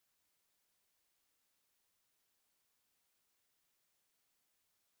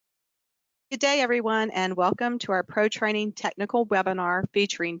Good day, everyone, and welcome to our ProTraining technical webinar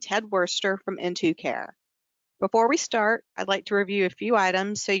featuring Ted Worster from In2Care. Before we start, I'd like to review a few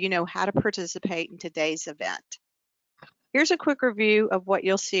items so you know how to participate in today's event. Here's a quick review of what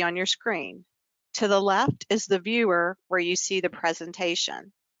you'll see on your screen. To the left is the viewer where you see the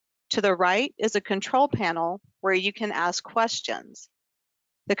presentation. To the right is a control panel where you can ask questions.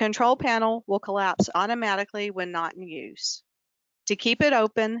 The control panel will collapse automatically when not in use. To keep it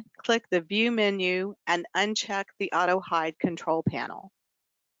open, click the View menu and uncheck the Auto Hide control panel.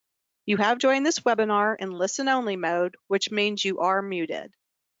 You have joined this webinar in listen-only mode, which means you are muted.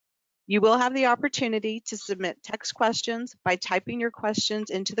 You will have the opportunity to submit text questions by typing your questions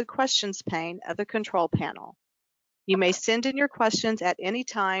into the questions pane of the control panel. You may send in your questions at any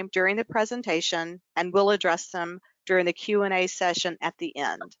time during the presentation, and we'll address them during the Q&A session at the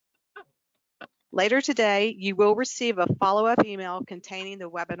end. Later today, you will receive a follow-up email containing the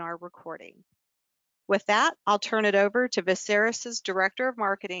webinar recording. With that, I'll turn it over to Veseris' Director of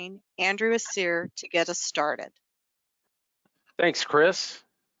Marketing, Andrew Asir, to get us started. Thanks, Chris.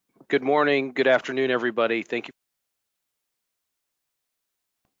 Good morning, good afternoon, everybody. Thank you.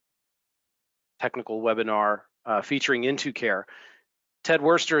 Technical webinar featuring In2Care. Ted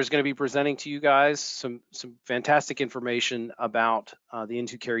Worster is going to be presenting to you guys some fantastic information about the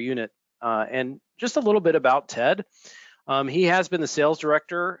In2Care unit. And just a little bit about Ted. He has been the sales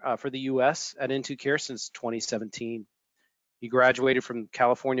director for the US at In2Care since 2017. He graduated from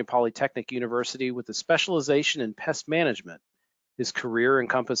California Polytechnic University with a specialization in pest management. His career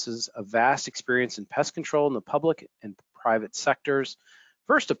encompasses a vast experience in pest control in the public and private sectors.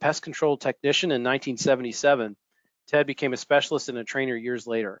 First a pest control technician in 1977, Ted became a specialist and a trainer years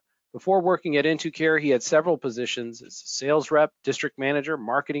later. Before working at In2Care, he had several positions as sales rep, district manager,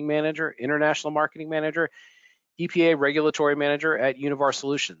 marketing manager, international marketing manager, EPA regulatory manager at Univar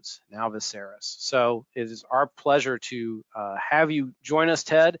Solutions, now Veseris. So it is our pleasure to have you join us,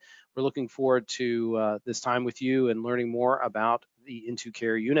 Ted. We're looking forward to this time with you and learning more about the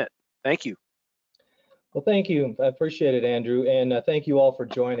In2Care unit. Thank you. Well, thank you. I appreciate it, Andrew, and thank you all for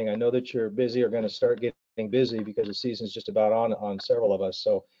joining. I know that you're busy or going to start getting busy because the season's just about on several of us.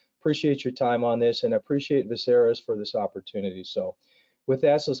 So appreciate your time on this, and I appreciate Veseris for this opportunity. So with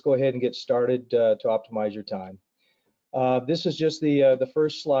that, so let's go ahead and get started to optimize your time. This is just the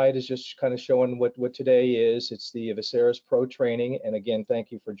first slide is just kind of showing what today is. It's the Veseris ProTraining, and again,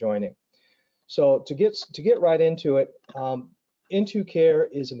 thank you for joining. So to get right into it, In2Care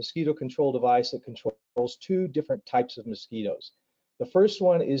is a mosquito control device that controls two different types of mosquitoes. The first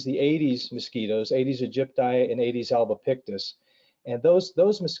one is the Aedes mosquitoes, Aedes aegypti and Aedes albopictus, and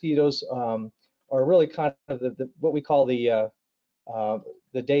those mosquitoes are really kind of what we call the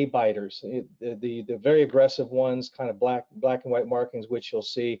day biters, the very aggressive ones, kind of black and white markings, which you'll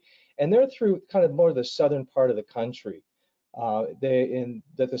see, and they're through kind of more the southern part of the country. The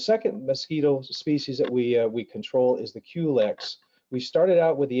second mosquito species that we control is the Culex. We started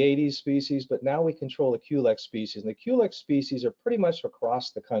out with the Aedes species, but now we control the Culex species, and the Culex species are pretty much across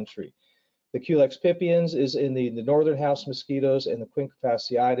the country. The Culex pipiens is in the northern house mosquitoes, and the Quincke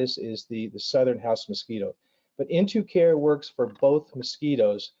fasciitis is the southern house mosquito. But In2Care works for both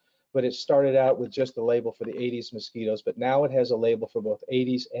mosquitoes, but it started out with just the label for the Aedes mosquitoes, but now it has a label for both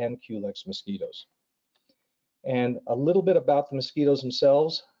Aedes and Culex mosquitoes. And a little bit about the mosquitoes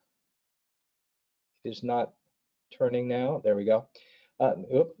themselves. It is not turning now. There we go.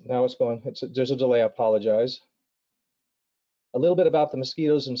 Now it's going. There's a delay. I apologize. A little bit about the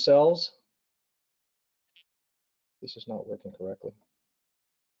mosquitoes themselves. This is not working correctly.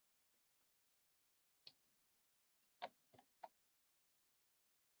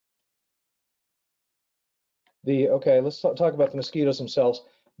 Okay, let's talk about the mosquitoes themselves.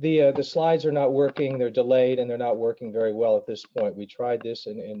 The slides are not working, they're delayed, and they're not working very well at this point. We tried this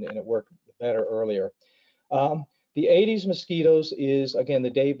and it worked better earlier. The Aedes mosquitoes is, again,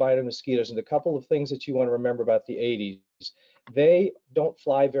 the day biter mosquitoes, and a couple of things that you want to remember about the Aedes. They don't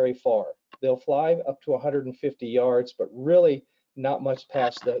fly very far. They'll fly up to 150 yards, but really not much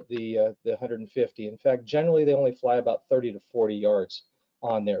past the 150. In fact, generally they only fly about 30 to 40 yards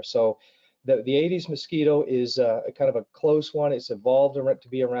on there. So the Aedes mosquito is kind of a close one. It's evolved to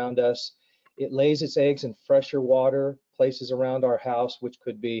be around us. It lays its eggs in fresher water, places around our house, which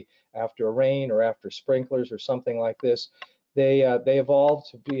could be after a rain or after sprinklers or something like this. They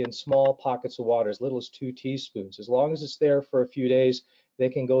evolved to be in small pockets of water, as little as 2 teaspoons. As long as it's there for a few days, they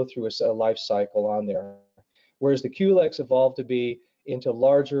can go through a life cycle on there. Whereas the Culex evolved to be into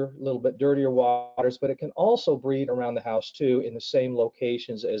larger, a little bit dirtier waters, but it can also breed around the house too in the same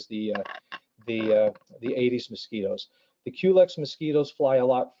locations as the Aedes mosquitoes. The Culex mosquitoes fly a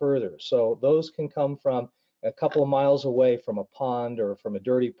lot further, so those can come from a couple of miles away from a pond or from a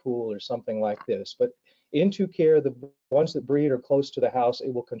dirty pool or something like this. But In2Care, the ones that breed are close to the house,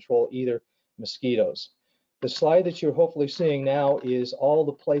 it will control either mosquitoes. The slide that you're hopefully seeing now is all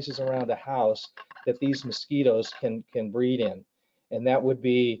the places around the house that these mosquitoes can breed in. And that would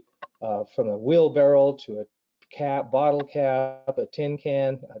be from a wheelbarrow to a cap, bottle cap, a tin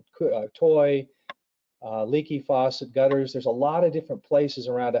can, a toy, leaky faucet, gutters. There's a lot of different places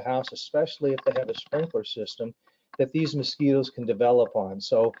around a house, especially if they have a sprinkler system, that these mosquitoes can develop on.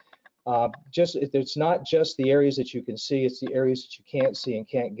 So it's not just the areas that you can see, it's the areas that you can't see and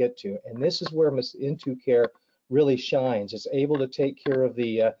can't get to. And this is where In2Care really shines. It's able to take care of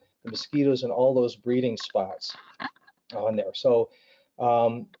the mosquitoes and all those breeding spots on there. So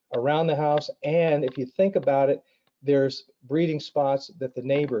around the house, and if you think about it, there's breeding spots that the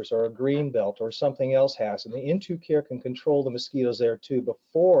neighbors or a green belt or something else has, and the In2Care can control the mosquitoes there too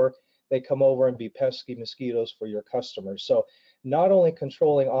before they come over and be pesky mosquitoes for your customers. So not only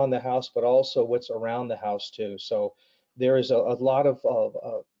controlling on the house, but also what's around the house too. So there is a lot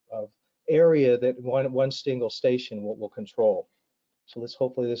of area that one single station will control. So let's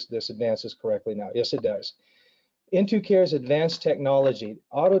hopefully this advances correctly now. Yes, it does. In2Care's advanced technology,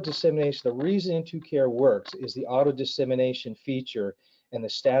 auto dissemination, the reason In2Care works is the auto dissemination feature and the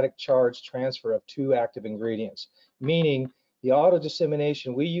static charge transfer of 2 active ingredients. Meaning the auto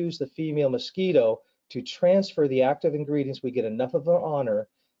dissemination, we use the female mosquito to transfer the active ingredients. We get enough of her on her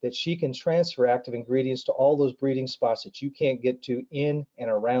that she can transfer active ingredients to all those breeding spots that you can't get to in and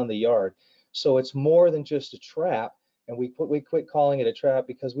around the yard. So it's more than just a trap. And we quit calling it a trap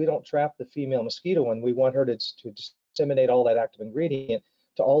because we don't trap the female mosquito when we want her to disseminate all that active ingredient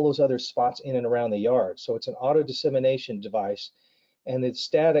to all those other spots in and around the yard. So it's an auto dissemination device, and the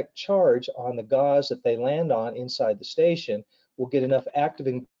static charge on the gauze that they land on inside the station will get enough active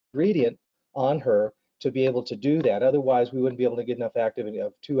ingredient on her to be able to do that. Otherwise, we wouldn't be able to get enough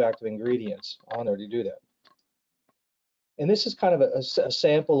of 2 active ingredients on her to do that. And this is kind of a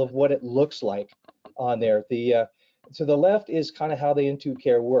sample of what it looks like on there. To the left is kind of how the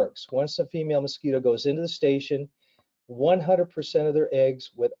In2Care works. Once a female mosquito goes into the station, 100% of their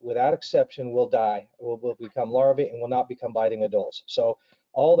eggs, without exception, will die, will become larvae and will not become biting adults. So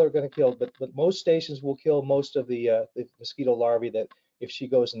all they're going to kill, but most stations will kill most of the mosquito larvae that if she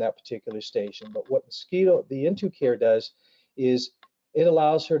goes in that particular station. But what the In2Care does is it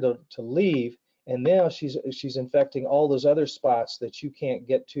allows her to leave, and now she's infecting all those other spots that you can't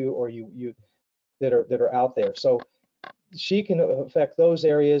get to or that are out there. So she can affect those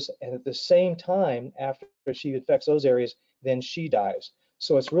areas, and at the same time, after she infects those areas, then she dies.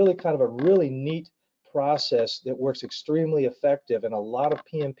 So it's really kind of a really neat process that works extremely effective, and a lot of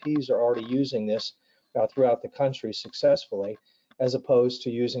PMPs are already using this throughout the country successfully, as opposed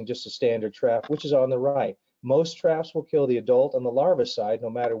to using just a standard trap, which is on the right. Most traps will kill the adult on the larva side, no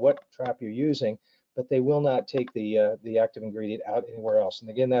matter what trap you're using, but they will not take the active ingredient out anywhere else. And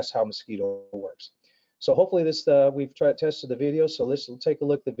again, that's how mosquito works. So hopefully we've tested the video, so let's take a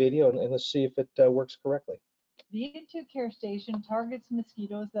look at the video and let's see if it works correctly. The In2Care station targets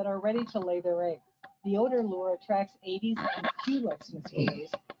mosquitoes that are ready to lay their eggs. The odor lure attracts Aedes and Culex mosquitoes,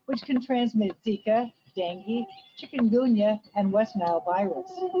 which can transmit Zika, dengue, chikungunya, and West Nile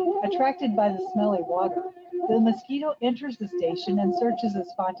virus. Attracted by the smelly water, the mosquito enters the station and searches a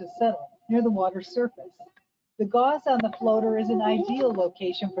spot to settle near the water's surface. The gauze on the floater is an ideal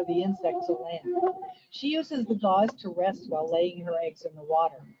location for the insect to land. She uses the gauze to rest while laying her eggs in the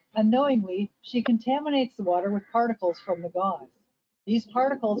water. Unknowingly, she contaminates the water with particles from the gauze. These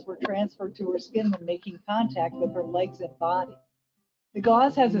particles were transferred to her skin when making contact with her legs and body. The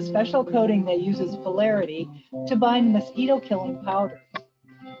gauze has a special coating that uses polarity to bind mosquito-killing powders.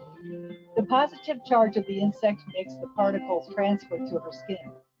 The positive charge of the insect makes the particles transfer to her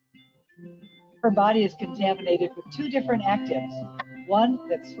skin. Her body is contaminated with 2 different actives, one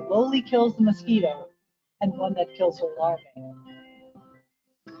that slowly kills the mosquito and one that kills her larvae.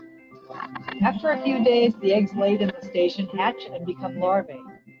 After a few days, the eggs laid in the station hatch and become larvae.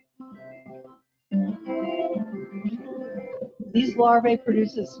 These larvae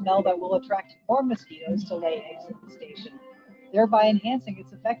produce a smell that will attract more mosquitoes to lay eggs in the station, thereby enhancing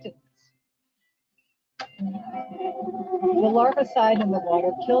its effectiveness. The larvicide in the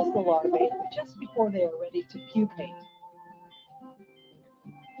water kills the larvae just before they are ready to pupate.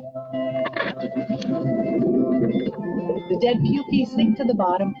 The dead pupae sink to the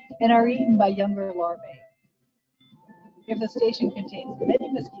bottom and are eaten by younger larvae. If the station contains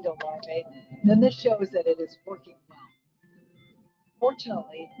many mosquito larvae, then this shows that it is working well.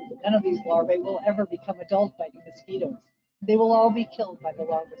 Fortunately, none of these larvae will ever become adult biting mosquitoes. They will all be killed by the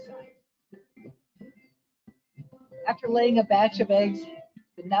larvicide. After laying a batch of eggs,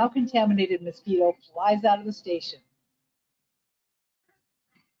 the now contaminated mosquito flies out of the station.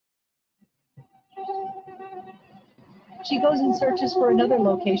 She goes and searches for another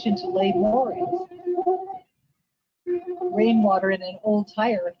location to lay more eggs. Rainwater in an old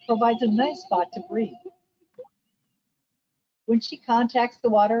tire provides a nice spot to breed. When she contacts the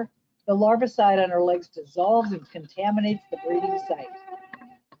water, the larvicide on her legs dissolves and contaminates the breeding site.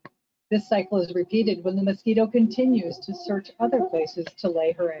 This cycle is repeated when the mosquito continues to search other places to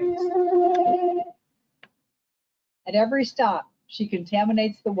lay her eggs. At every stop, she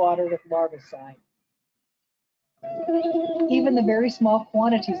contaminates the water with larvicide. Even the very small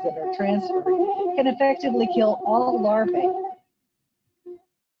quantities that are transferred can effectively kill all larvae.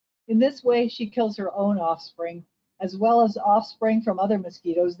 In this way, she kills her own offspring, as well as offspring from other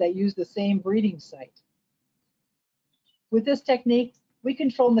mosquitoes that use the same breeding site. With this technique, we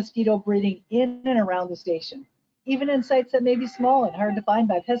control mosquito breeding in and around the station, even in sites that may be small and hard to find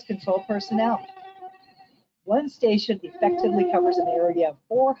by pest control personnel. One station effectively covers an area of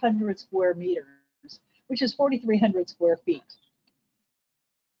 400 square meters, which is 4,300 square feet.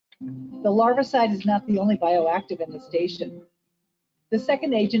 The larvicide is not the only bioactive in the station. The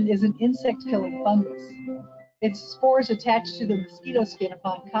second agent is an insect-killing fungus. Its spores attach to the mosquito skin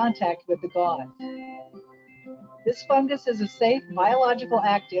upon contact with the gauze. This fungus is a safe biological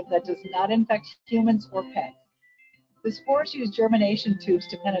active that does not infect humans or pets. The spores use germination tubes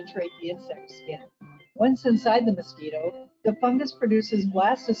to penetrate the insect skin. Once inside the mosquito, the fungus produces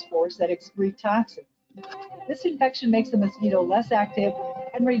blastospores that excrete toxins. This infection makes the mosquito less active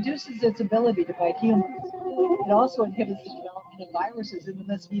and reduces its ability to bite humans. It also inhibits the development of viruses in the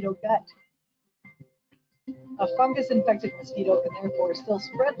mosquito gut. A fungus-infected mosquito can therefore still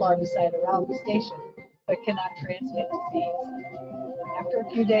spread larvicide around the station, but cannot transmit disease. After a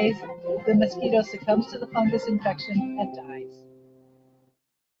few days, the mosquito succumbs to the fungus infection and dies.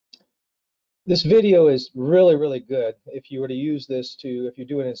 This video is really, really good if you were to use this if you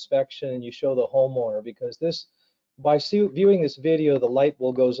do an inspection and you show the homeowner, because by viewing this video, the light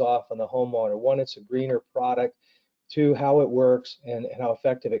bulb goes off on the homeowner. One, it's a greener product. Two, how it works and how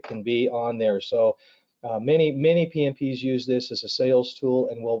effective it can be on there. So many PMPs use this as a sales tool,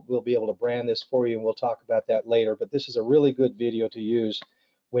 and we'll be able to brand this for you, and we'll talk about that later. But this is a really good video to use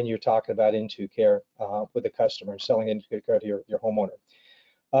when you're talking about In2Care with a customer, selling In2Care to your homeowner.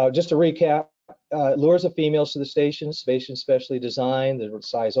 Just to recap, lures of females to the station specially designed, the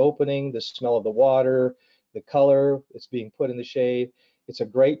size opening, the smell of the water, the color, it's being put in the shade. It's a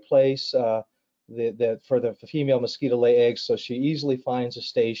great place for the female mosquito to lay eggs, so she easily finds a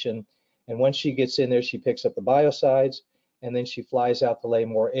station. And once she gets in there, she picks up the biocides, and then she flies out to lay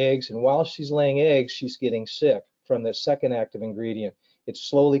more eggs. And while she's laying eggs, she's getting sick from the second active ingredient. It's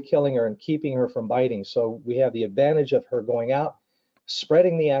slowly killing her and keeping her from biting. So we have the advantage of her going out,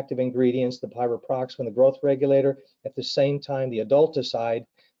 spreading the active ingredients, the pyriproxine, the growth regulator. At the same time, the adulticide,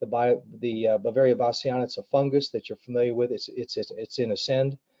 the Bavaria bassiana, it's a fungus that you're familiar with. It's in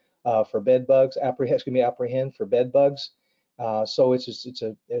Ascend for bed bugs. Apprehend for bed bugs. So it's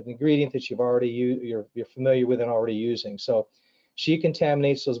an ingredient that you're familiar with and already using. So she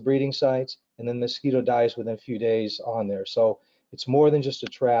contaminates those breeding sites, and then the mosquito dies within a few days on there. So it's more than just a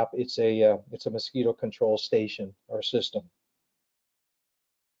trap. It's a mosquito control station or system.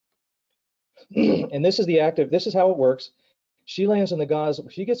 And this is how it works. She lands in the gauze.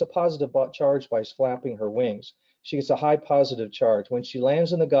 She gets a positive charge by flapping her wings. She gets a high positive charge. When she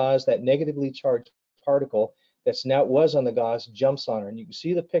lands in the gauze, that negatively charged particle was on the gauze jumps on her. And you can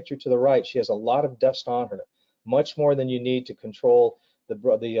see the picture to the right. She has a lot of dust on her, much more than you need to control the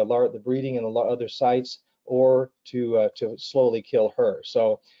breeding in the other sites or to slowly kill her.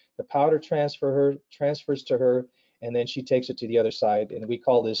 So the powder transfers to her, and then she takes it to the other side. And we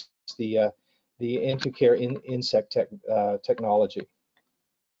call this the In2Care insect technology.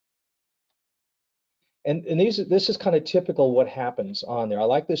 And this is kind of typical what happens on there. I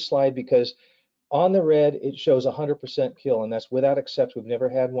like this slide because on the red it shows 100% kill, and that's without exception. We've never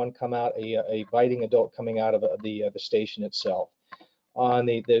had one come out, a biting adult coming out of the station itself. On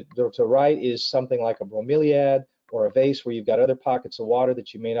the right is something like a bromeliad or a vase where you've got other pockets of water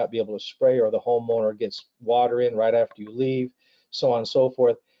that you may not be able to spray, or the homeowner gets water in right after you leave, so on and so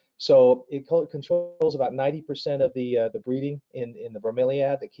forth. So it controls about 90% of the breeding in the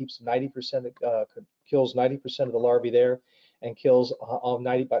bromeliad. That keeps 90%, kills 90% of the larvae there, and kills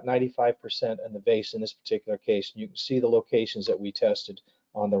about 95% in the vase in this particular case. And you can see the locations that we tested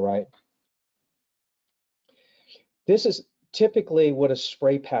on the right. This is typically what a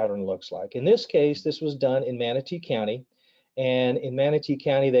spray pattern looks like. In this case, this was done in Manatee County, and in Manatee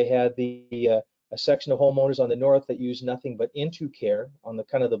County, they had a section of homeowners on the north that used nothing but In2Care on the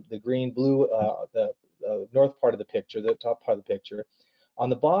kind of the green blue, the north part of the picture, the top part of the picture. On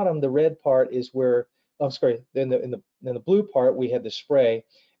the bottom, the red part is where, oh, sorry, then in the blue part we had the spray,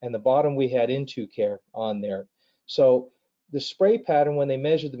 and the bottom we had In2Care on there. So the spray pattern, when they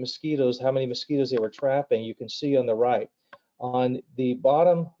measured the mosquitoes, how many mosquitoes they were trapping, you can see on the right. On the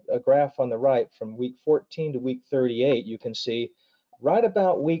bottom graph on the right, from week 14 to week 38, you can see right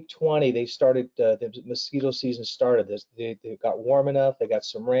about week 20, they started, the mosquito season started. They got warm enough, they got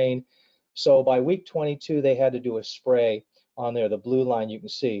some rain. So by week 22, they had to do a spray on there. The blue line you can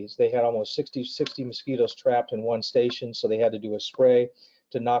see, they had almost 60 mosquitoes trapped in one station, so they had to do a spray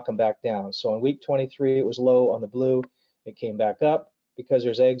to knock them back down. So in week 23, it was low on the blue. It came back up because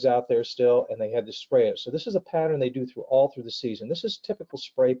there's eggs out there still, and they had to spray it. So this is a pattern they do all through the season. This is typical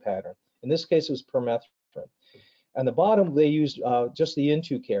spray pattern. In this case, it was permethrin. On the bottom, they used just the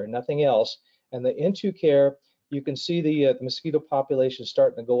In2Care, nothing else. And the In2Care, you can see the mosquito population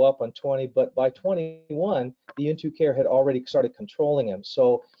starting to go up on 20, but by 21, the In2Care had already started controlling them.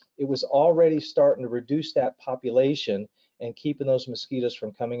 So it was already starting to reduce that population and keeping those mosquitoes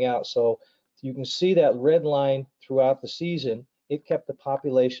from coming out. So you can see that red line throughout the season. It kept the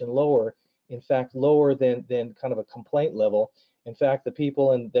population lower, in fact, lower than kind of a complaint level. In fact, the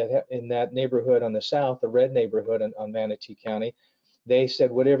people in that neighborhood on the south, the red neighborhood on Manatee County, they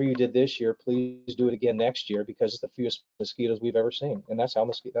said, whatever you did this year, please do it again next year, because it's the fewest mosquitoes we've ever seen. And that's how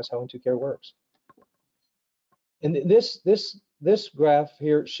In2Care works. And this graph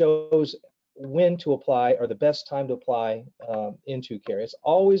here shows when to apply, or the best time to apply In2Care. It's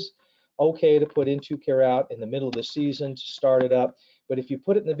always okay to put In2Care out in the middle of the season to start it up. But if you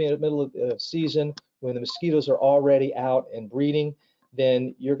put it in the middle of the season when the mosquitoes are already out and breeding,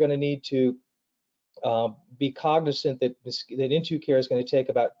 then you're going to need to be cognizant that In2Care is going to take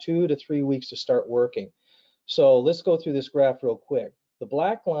about 2 to 3 weeks to start working. So let's go through this graph real quick. The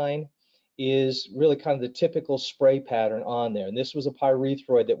black line is really kind of the typical spray pattern on there, and this was a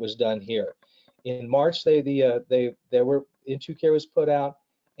pyrethroid that was done here. In March, In2Care was put out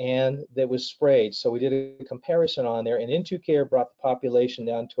and that was sprayed. So we did a comparison on there, and In2Care brought the population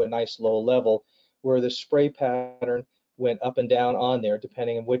down to a nice low level, where the spray pattern went up and down on there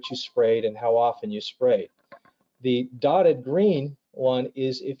depending on what you sprayed and how often you sprayed. The dotted green one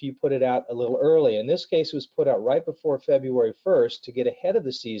is if you put it out a little early. In this case, it was put out right before February 1st to get ahead of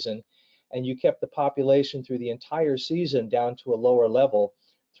the season, and you kept the population through the entire season down to a lower level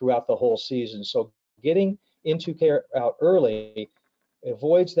throughout the whole season. So getting In2Care out early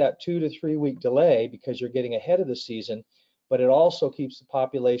avoids that 2 to 3 week delay because you're getting ahead of the season, but it also keeps the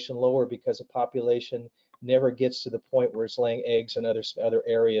population lower because the population never gets to the point where it's laying eggs in other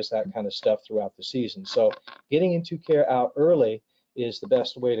areas, that kind of stuff throughout the season. So getting In2Care out early is the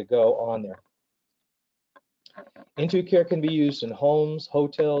best way to go on there. In2Care can be used in homes,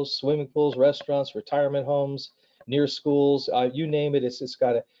 hotels, swimming pools, restaurants, retirement homes, near schools, you name it. It's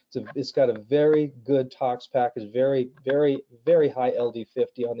got a very good tox package, very high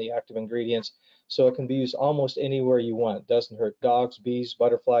LD50 on the active ingredients, so it can be used almost anywhere you want. It doesn't hurt dogs, bees,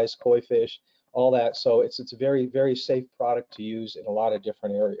 butterflies, koi fish, all that. So it's a very safe product to use in a lot of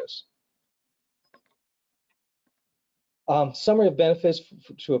different areas. Summary of benefits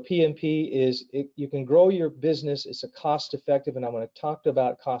to a PMP is you can grow your business. It's a cost-effective, and I'm going to talk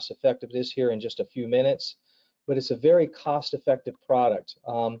about cost-effectiveness here in just a few minutes, but it's a very cost-effective product.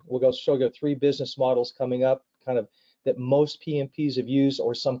 We'll show you 3 business models coming up, kind of that most PMPs have used,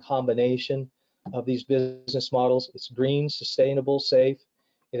 or some combination of these business models. It's green, sustainable, safe.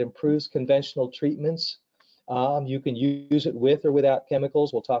 It improves conventional treatments. You can use it with or without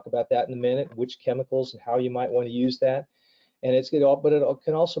chemicals. We'll talk about that in a minute, which chemicals and how you might want to use that. And but it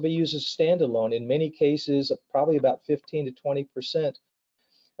can also be used as standalone. In many cases, probably about 15 to 20%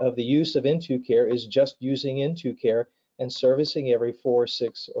 of the use of In2Care is just using In2Care and servicing every 4 to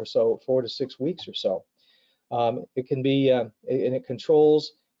 6 weeks or so. It can be, and it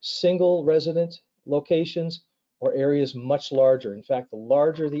controls single resident locations or areas much larger. In fact, the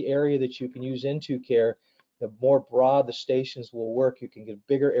larger the area that you can use In2Care, the more broad the stations will work. You can get a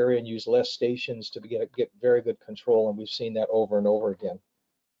bigger area and use less stations to get very good control, and we've seen that over and over again.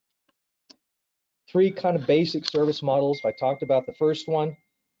 3 kind of basic service models. I talked about the first one.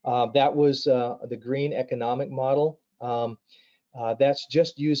 That was the green economic model. That's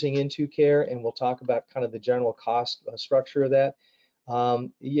just using In2Care, and we'll talk about kind of the general cost structure of that.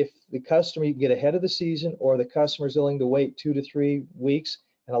 If the customer, you can get ahead of the season, or the customer is willing to wait 2 to 3 weeks,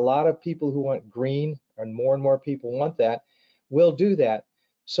 and a lot of people who want green, and more people want that, will do that.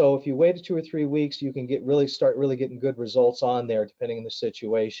 So if you wait 2 or 3 weeks, you can start getting good results on there, depending on the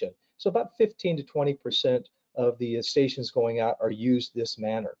situation. So about 15 to 20% of the stations going out are used this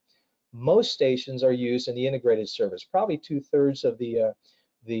manner. Most stations are used in the integrated service. Probably 2/3 of the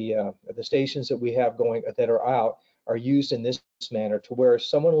stations that we have going that are out are used in this manner, to where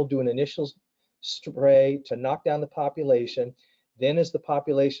someone will do an initial spray to knock down the population. Then as the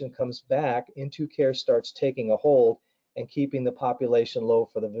population comes back, In2Care starts taking a hold and keeping the population low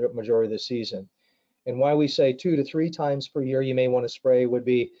for the majority of the season. And why we say 2 to 3 times per year you may want to spray would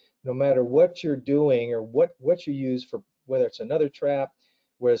be, no matter what you're doing or what you use for, whether it's another trap,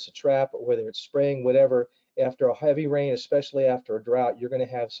 whether it's a trap, or whether it's spraying, whatever, after a heavy rain, especially after a drought, you're going to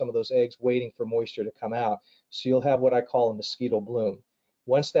have some of those eggs waiting for moisture to come out. So you'll have what I call a mosquito bloom.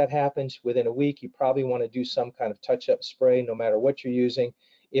 Once that happens, within a week, you probably want to do some kind of touch-up spray, no matter what you're using,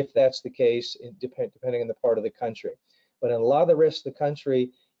 if that's the case, depending on the part of the country. But in a lot of the rest of the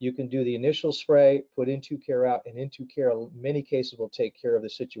country, you can do the initial spray, put In2Care out, and In2Care, in many cases, will take care of the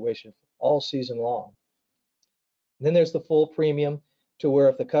situation all season long. And then there's the full premium, to where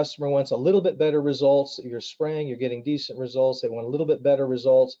if the customer wants a little bit better results, you're spraying, you're getting decent results, they want a little bit better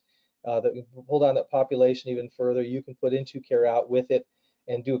results, that hold on that population even further, you can put In2Care out with it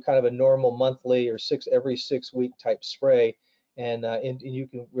and do kind of a normal monthly or every 6 week type spray. And you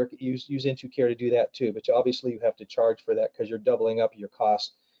can use In2Care to do that too, but obviously you have to charge for that, because you're doubling up your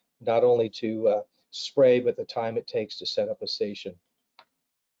cost, not only to spray, but the time it takes to set up a station.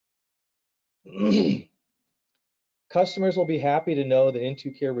 Customers will be happy to know that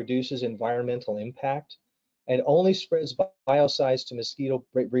In2Care reduces environmental impact and only spreads biocides to mosquito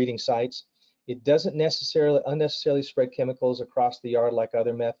breeding sites. It doesn't unnecessarily spread chemicals across the yard like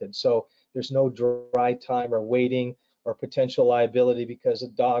other methods. So there's no dry time or waiting or potential liability because a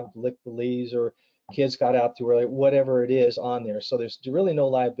dog licked the leaves or kids got out too early, whatever it is on there. So there's really no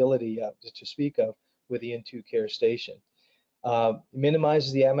liability to speak of with the In2Care station.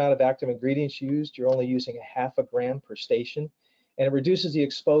 Minimizes the amount of active ingredients used. You're only using 1/2 gram per station, and it reduces the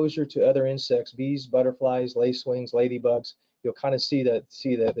exposure to other insects, bees, butterflies, lacewings, ladybugs. You'll kind of see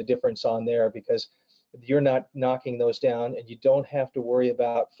the difference on there, because you're not knocking those down, and you don't have to worry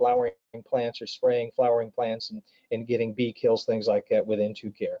about flowering plants or spraying flowering plants and getting bee kills, things like that with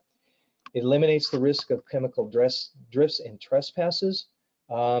In2Care. It eliminates the risk of chemical drifts and trespasses.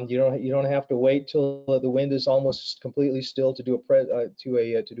 You don't have to wait till the wind is almost completely still to do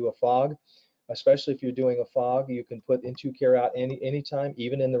a fog, especially if you're doing a fog. You can put In2Care out anytime,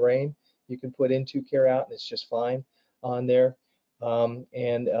 even in the rain. You can put In2Care out and it's just fine on there.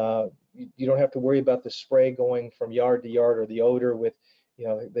 You don't have to worry about the spray going from yard to yard, or the odor with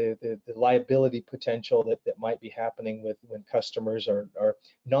the liability potential that might be happening when customers or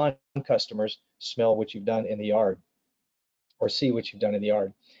non-customers smell what you've done in the yard or see what you've done in the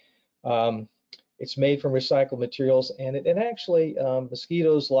yard. It's made from recycled materials, and actually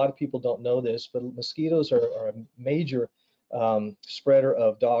mosquitoes, a lot of people don't know this, but mosquitoes are a major spreader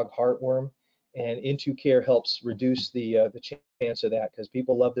of dog heartworm, and In2Care helps reduce the chance of that, because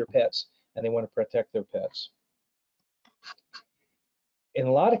people love their pets and they want to protect their pets. In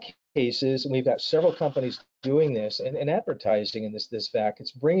a lot of cases, and we've got several companies doing this and advertising in this fact,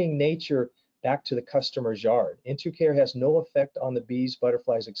 it's bringing nature back to the customer's yard. In2Care has no effect on the bees,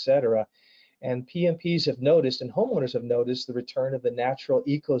 butterflies, etc. And PMPs have noticed, and homeowners have noticed, the return of the natural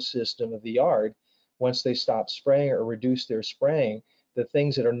ecosystem of the yard once they stop spraying or reduce their spraying. The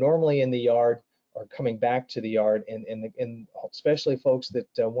things that are normally in the yard are coming back to the yard, and especially folks that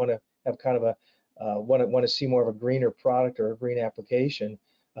want to have kind of a want to see more of a greener product or a green application,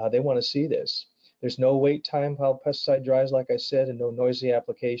 they want to see this. There's no wait time while pesticide dries, like I said, and no noisy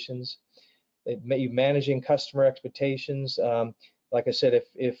applications. Managing customer expectations. Like I said,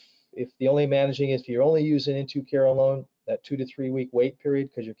 if you're only using In2Care alone, that 2 to 3 week wait period,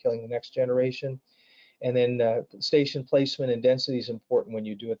 because you're killing the next generation. And then station placement and density is important when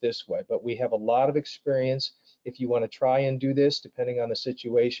you do it this way. But we have a lot of experience. If you want to try and do this, depending on the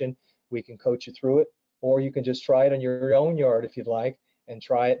situation, we can coach you through it, or you can just try it on your own yard if you'd like, and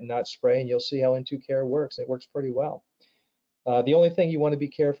try it and not spray, and you'll see how In2Care works. It works pretty well. The only thing you want to be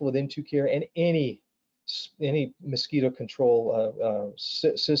careful with In2Care and any mosquito control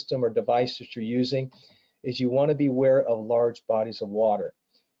system or device that you're using is you want to be aware of large bodies of water.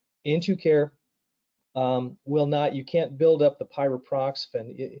 In2Care you can't build up the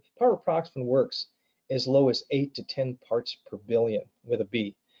pyroproxfen. Pyroproxfen works as low as 8 to 10 parts per billion with a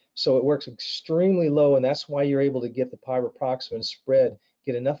B. So it works extremely low, and that's why you're able to get the pyroproxfen spread,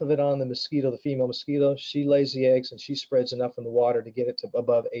 get enough of it on the mosquito, the female mosquito. She lays the eggs and she spreads enough in the water to get it to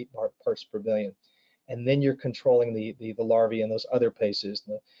above 8 parts per billion. and then you're controlling the larvae in those other places,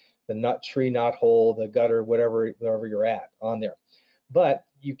 the nut tree, knot hole, the gutter, whatever, wherever you're at on there. But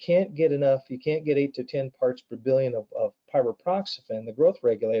you can't get enough, you can't get 8 to 10 parts per billion of pyriproxyfen, the growth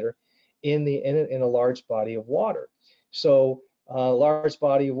regulator, in a large body of water. So a large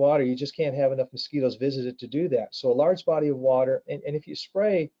body of water, you just can't have enough mosquitoes visited to do that. So a large body of water, and if you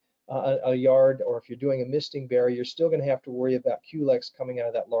spray a yard, or if you're doing a misting barrier, you're still going to have to worry about culex coming out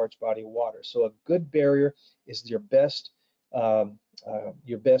of that large body of water. So a good barrier is your best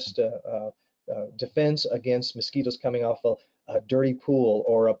defense against mosquitoes coming off a dirty pool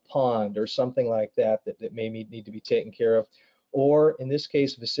or a pond or something like that that may need to be taken care of. Or in this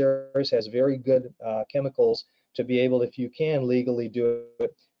case, Veseris has very good chemicals to be able, if you can legally do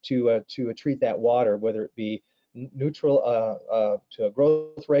it, to treat that water, whether it be neutral to a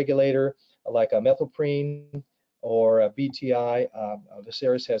growth regulator like a methylprene or a BTI.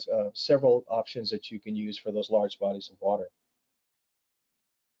 Veseris has several options that you can use for those large bodies of water.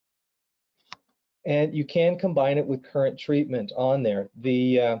 And you can combine it with current treatment on there.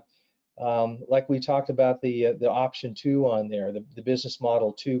 Like we talked about the option 2 on there, the business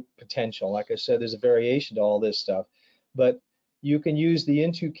model 2 potential. Like I said, there's a variation to all this stuff, but you can use the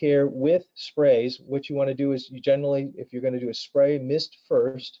In2Care with sprays. What you want to do is, you generally, if you're going to do a spray, mist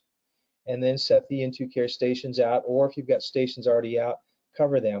first, and then set the In2Care stations out, or if you've got stations already out,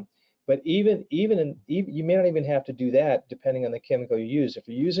 cover them. But even you may not even have to do that, depending on the chemical you use. If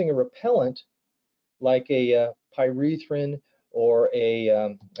you're using a repellent like a pyrethrin or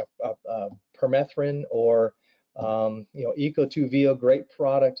a permethrin or Eco2Vio, great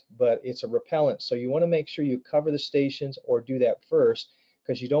product, but it's a repellent. So you want to make sure you cover the stations or do that first,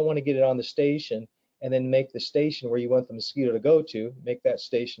 because you don't want to get it on the station and then make the station where you want the mosquito to go to, make that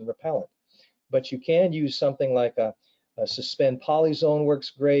station repellent. But you can use something like a Suspend Polyzone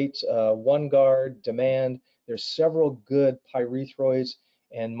works great, One Guard, Demand. There's several good pyrethroids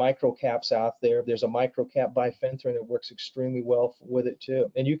and microcaps out there. There's a microcap bifenthrin that works extremely well with it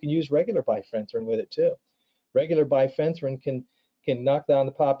too. And you can use regular bifenthrin with it too. Regular bifenthrin can knock down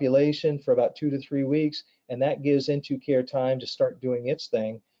the population for about 2 to 3 weeks, and that gives In2Care time to start doing its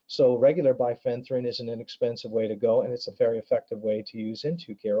thing. So regular bifenthrin is an inexpensive way to go, and it's a very effective way to use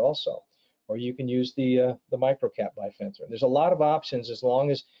In2Care also. Or you can use the microcap bifenthrin. There's a lot of options, as long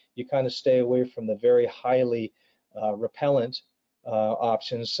as you kind of stay away from the very highly repellent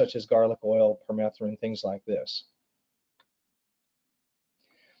options such as garlic oil, permethrin, things like this.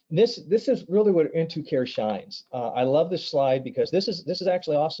 This is really where In2Care shines. I love this slide because this is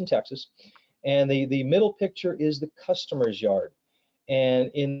actually Austin, Texas, and the middle picture is the customer's yard.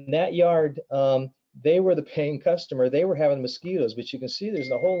 And in that yard, they were the paying customer. They were having mosquitoes, but you can see there's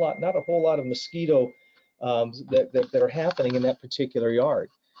not a whole lot of mosquito that are happening in that particular yard.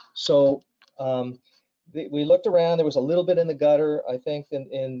 So we looked around. There was a little bit in the gutter, I think,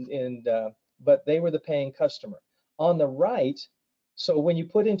 but they were the paying customer. On the right, so when you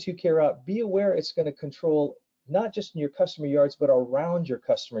put In2Care out, be aware it's going to control not just in your customer yards, but around your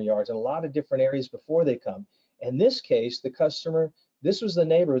customer yards in a lot of different areas before they come. In this case, the customer, this was the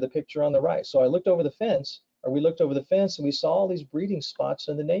neighbor, the picture on the right. So I looked over the fence, or we looked over the fence, and we saw all these breeding spots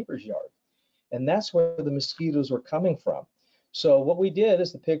in the neighbor's yard. And that's where the mosquitoes were coming from. So what we did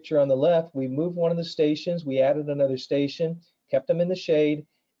is the picture on the left, we moved one of the stations, we added another station, kept them in the shade,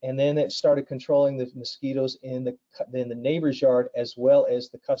 and then it started controlling the mosquitoes in the neighbor's yard as well as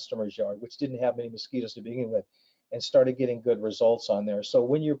the customer's yard, which didn't have many mosquitoes to begin with, and started getting good results on there. So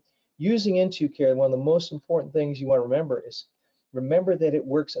when you're using In2Care, one of the most important things you want to remember is remember that it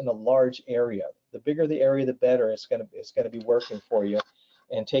works in a large area. The bigger the area, the better it's going to be working for you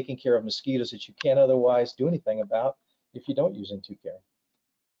and taking care of mosquitoes that you can't otherwise do anything about if you don't use In2Care.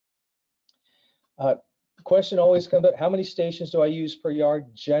 Question always comes up, how many stations do I use per yard?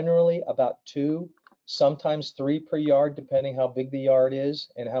 Generally about 2, sometimes 3 per yard, depending how big the yard is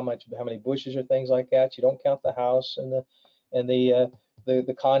and how many bushes or things like that. You don't count the house and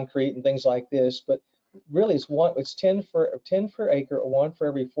the concrete and things like this, but really it's 10 per acre, or 1 for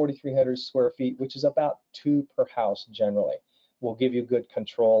every 4,300 square feet, which is about 2 per house generally. Will give you good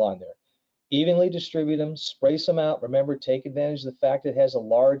control on there. Evenly distribute them, spray some out. Remember, take advantage of the fact it has a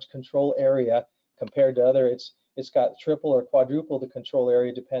large control area compared to other. It's got triple or quadruple the control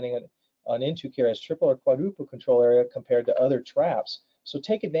area, depending on In2Care has triple or quadruple control area compared to other traps. So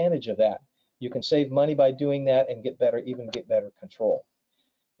take advantage of that. You can save money by doing that and get better control.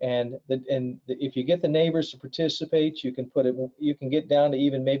 And if you get the neighbors to participate, you can get down to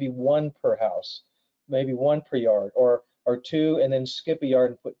even maybe 1 per house, maybe 1 per yard, or 2, and then skip a yard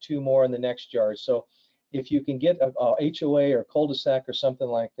and put 2 more in the next yard. So if you can get a HOA or cul-de-sac or something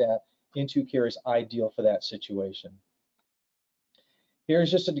like that, In2Care is ideal for that situation.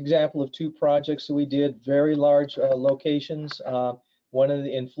 Here's just an example of 2 projects that we did, very large locations, one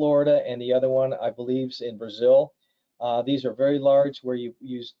in Florida and the other one, I believe, is in Brazil. These are very large, where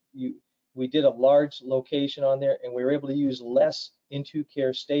we did a large location on there, and we were able to use less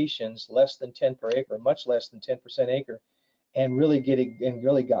In2Care stations, less than 10 per acre, much less than 10% acre, and really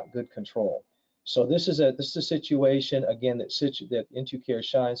got good control. So this is a situation, again, that In2Care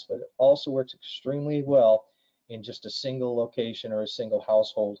shines, but it also works extremely well in just a single location or a single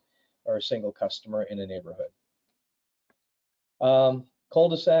household or a single customer in a neighborhood.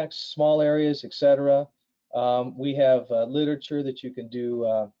 Cul-de-sacs, small areas, etc. We have literature that you can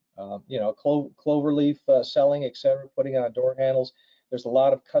do, clover leaf selling, etc., putting on door handles. There's a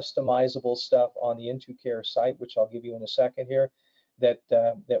lot of customizable stuff on the In2Care site, which I'll give you in a second here, that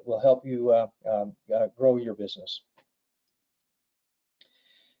will help you grow your business.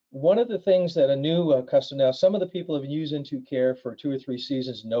 One of the things that a new customer, now some of the people who have used In2Care for 2 or 3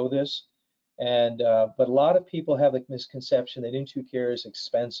 seasons know this, and but a lot of people have a misconception that In2Care is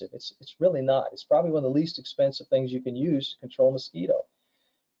expensive. It's really not. It's probably one of the least expensive things you can use to control mosquito.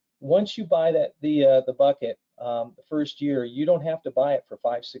 Once you buy the bucket, the first year, you don't have to buy it for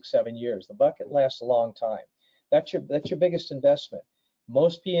 5, 6, 7 years. The bucket lasts a long time. That's your biggest investment.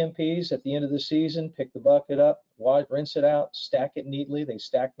 Most PMPs at the end of the season pick the bucket up, rinse it out, stack it neatly. They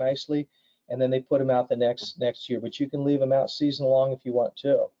stack nicely, and then they put them out the next year. But you can leave them out season long if you want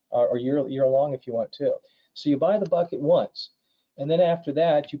to, or year long if you want to. So you buy the bucket once, and then after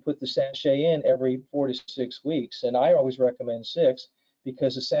that you put the sachet in every 4 to 6 weeks. And I always recommend 6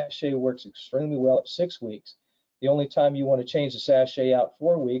 because the sachet works extremely well at 6 weeks. The only time you want to change the sachet out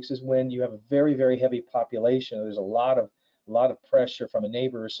 4 weeks is when you have a very, very heavy population. There's a lot of pressure from a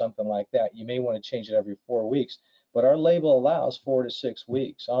neighbor or something like that. You may want to change it every 4 weeks, but our label allows 4 to 6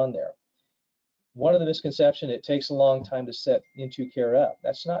 weeks on there. One of the misconceptions, it takes a long time to set In2Care up.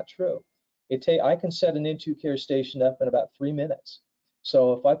 That's not true. I can set an In2Care station up in about 3 minutes.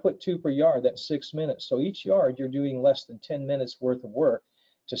 So if I put 2 per yard, that's 6 minutes. So each yard, you're doing less than 10 minutes worth of work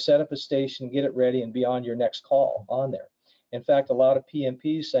to set up a station, get it ready, and be on your next call on there. In fact, a lot of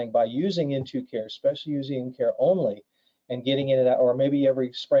PMPs saying by using In2Care, especially using In2Care only, and getting it out, or maybe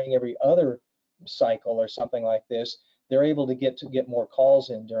spraying every other cycle or something like this, they're able to get more calls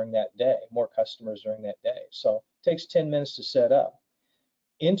in during that day, more customers during that day. So it takes 10 minutes to set up.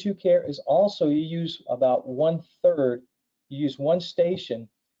 In2Care is also, you use about 1/3, you use 1 station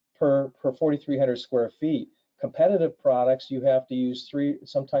per 4,300 square feet. Competitive products, you have to use 3,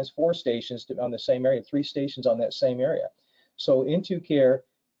 sometimes 4 stations on the same area, 3 stations on that same area. So In2Care,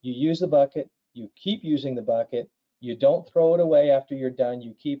 you use the bucket, you keep using the bucket, you don't throw it away after you're done.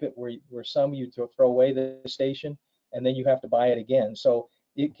 You keep it where some you throw away the station, and then you have to buy it again. So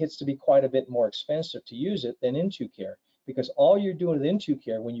it gets to be quite a bit more expensive to use it than In2Care, because all you're doing with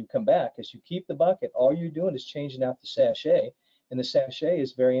In2Care when you come back is you keep the bucket. All you're doing is changing out the sachet, and the sachet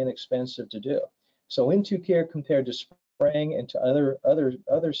is very inexpensive to do. So In2Care compared to spraying and to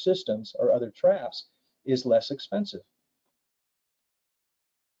other systems or other traps is less expensive.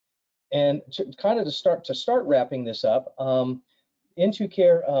 And to start wrapping this up,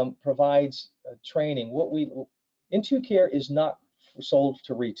 In2Care provides training. In2Care is not sold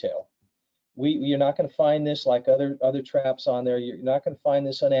to retail. You're not going to find this like other traps on there. You're not going to find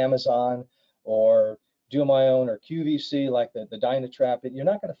this on Amazon or Do My Own or QVC like the Dynatrap. You're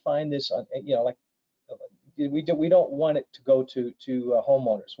not going to find this on, like we don't want it to go to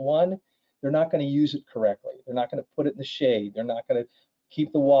homeowners. One, they're not going to use it correctly. They're not going to put it in the shade. They're not going to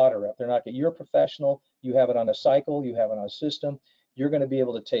keep the water up. You're a professional. You have it on a cycle. You have it on a system. You're going to be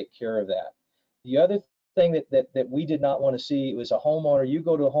able to take care of that. The other thing that we did not want to see was a homeowner. You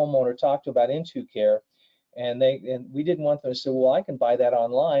go to a homeowner, talk to about In2Care, and we didn't want them to say, well, I can buy that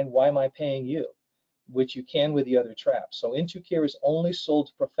online. Why am I paying you? Which you can with the other traps. So In2Care is only sold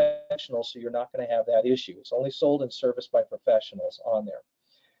to professionals, so you're not going to have that issue. It's only sold and serviced by professionals on there.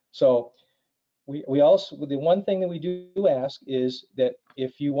 So we also, the one thing that we do ask is that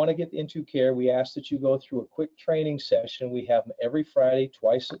if you want to get In2Care, we ask that you go through a quick training session. We have them every Friday,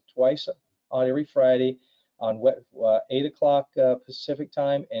 twice on every Friday on 8 o'clock Pacific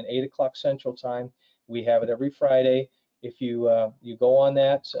time and 8 o'clock Central time. We have it every Friday. If you go on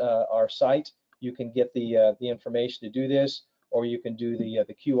our site, you can get the information to do this, or you can do the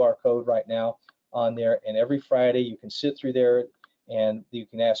QR code right now on there. And every Friday you can sit through there and you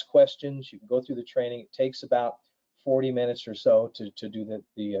can ask questions. You can go through the training. It takes about 40 minutes or so to do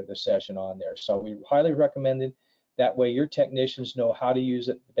the session on there. So we highly recommend it. That way your technicians know how to use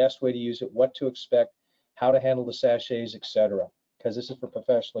it, the best way to use it, what to expect, how to handle the sachets, etc. because this is for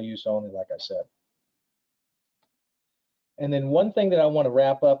professional use only, like I said. And then one thing that I want to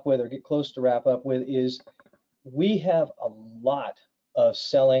wrap up with, or get close to wrap up with, is we have a lot of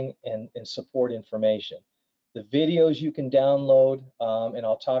selling and support information. The videos you can download, and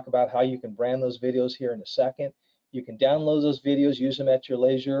I'll talk about how you can brand those videos here in a second. You can download those videos, use them at your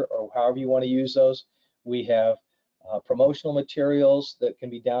leisure, or however you want to use those. We have promotional materials that can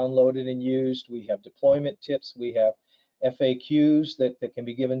be downloaded and used. We have deployment tips. We have FAQs that can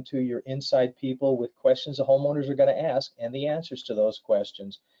be given to your inside people with questions the homeowners are going to ask and the answers to those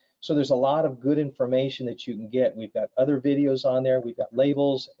questions. So there's a lot of good information that you can get. We've got other videos on there. We've got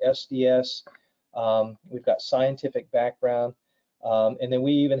labels, SDS. We've got scientific background. And then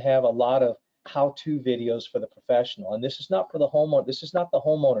we even have a lot of how-to videos for the professional. And this is not for the homeowner. This is not the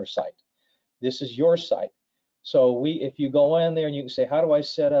homeowner site. This is your site. So if you go in there and you can say, how do I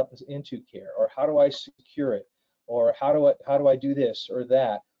set up In2Care, or how do I secure it, or how do I do this or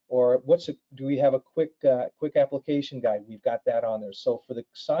that, or do we have a quick application guide? We've got that on there. So for the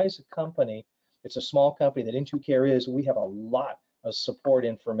size of company, it's a small company that In2Care is, we have a lot of support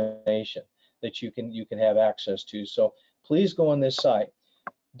information that you can have access to. So please go on this site,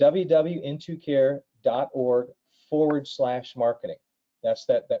 www.in2care.org/marketing. That's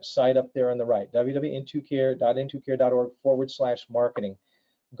that site up there on the right, www.in2care.org/marketing.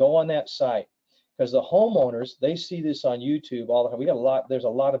 Go on that site, because the homeowners, they see this on YouTube all the time. There's a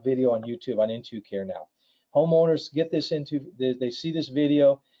lot of video on YouTube on In2Care now. Homeowners get this they see this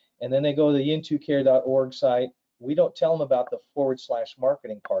video, and then they go to the in2care.org site. We don't tell them about the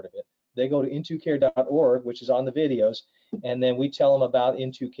 /marketing part of it. They go to in2care.org, which is on the videos, and then we tell them about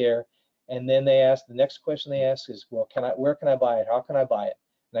In2Care. And then they ask, the next question they ask is, well, where can I buy it? How can I buy it?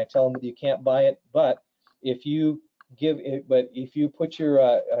 And I tell them that you can't buy it, but if you put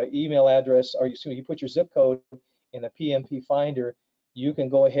your email address, or you put your zip code in the PMP Finder, you can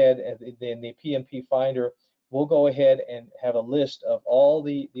go ahead, and then the PMP Finder will go ahead and have a list of all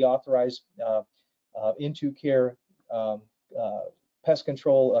the authorized In2Care pest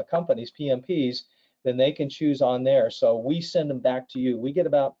control companies, PMPs. Then they can choose on there. So we send them back to you. We get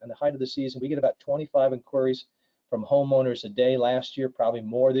about, in the height of the season, we get about 25 inquiries from homeowners a day. Last year, probably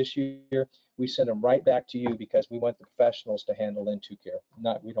more this year. We send them right back to you because we want the professionals to handle In2Care.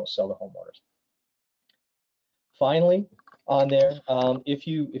 We don't sell to homeowners. Finally, on there, if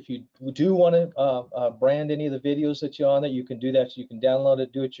you do want to brand any of the videos that you're on there, you can do that. So you can download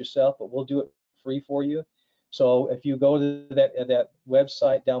it, do it yourself, but we'll do it free for you. So if you go to that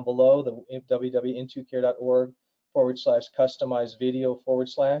website down below, the www.in2care.org/customize video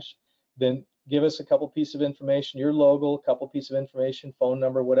 /, then give us a couple pieces of information, your logo, a couple pieces of information, phone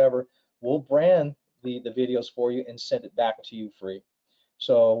number, whatever. We'll brand the videos for you and send it back to you free.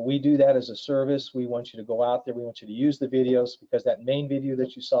 So we do that as a service. We want you to go out there. We want you to use the videos, because that main video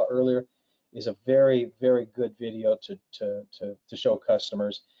that you saw earlier is a very, very good video to show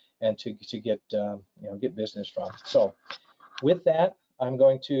customers and to get get business from. So with that, I'm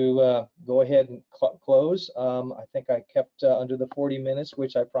going to go ahead and close. I think I kept under the 40 minutes,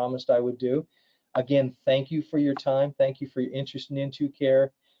 which I promised I would do. Again, thank you for your time. Thank you for your interest in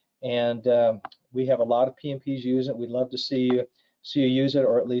In2Care. And we have a lot of PMPs using it. We'd love to see you use it,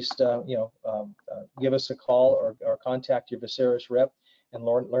 or at least give us a call or contact your Veseris rep and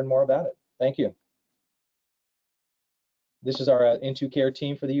learn more about it. Thank you. This is our In2Care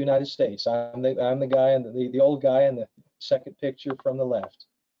team for the United States. I'm the guy, and the old guy in the second picture from the left.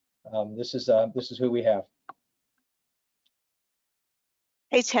 This is who we have.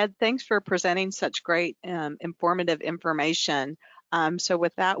 Hey, Ted, thanks for presenting such great informative information. So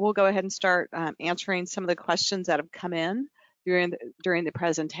with that, we'll go ahead and start answering some of the questions that have come in during the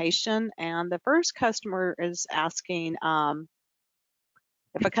presentation. And the first customer is asking,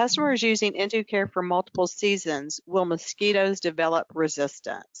 if a customer is using In2Care for multiple seasons, will mosquitoes develop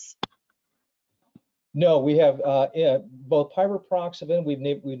resistance? No, we have both pyriproxyfen.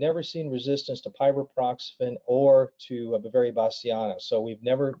 We've never seen resistance to pyriproxyfen or to Bavaria bassiana. So we've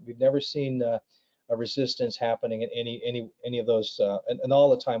never seen a resistance happening in any of those, and all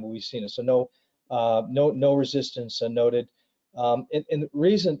the time we've seen it. So no resistance noted. And the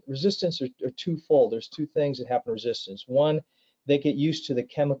reason resistance are twofold. There's two things that happen to resistance. One, they get used to the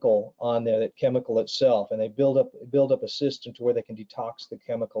chemical on there, that chemical itself, and they build up a system to where they can detox the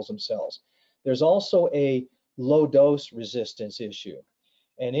chemicals themselves. There's also a low dose resistance issue,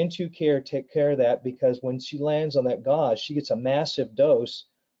 and In2Care take care of that, because when she lands on that gauze, she gets a massive dose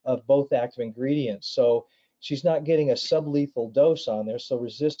of both active ingredients. So she's not getting a sublethal dose on there, so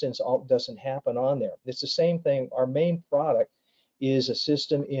resistance doesn't happen on there. It's the same thing. Our main product is a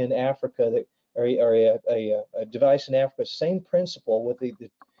system in Africa that a device in Africa. Same principle with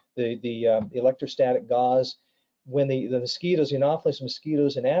the electrostatic gauze. When the mosquitoes, the Anopheles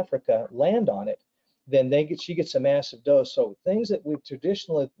mosquitoes in Africa land on it, then she gets a massive dose. So things that we've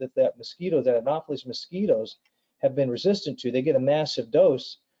traditionally, that Anopheles mosquitoes have been resistant to, they get a massive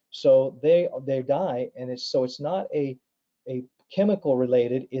dose, so they die. And it's not a chemical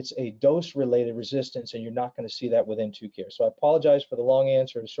related, it's a dose related resistance, and you're not going to see that with In2Care. So I apologize for the long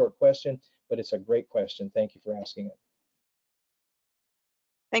answer and short question, but it's a great question. Thank you for asking it.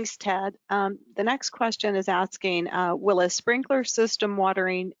 Thanks, Ted. The next question is asking, will a sprinkler system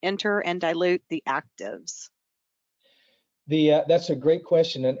watering enter and dilute the actives? That's a great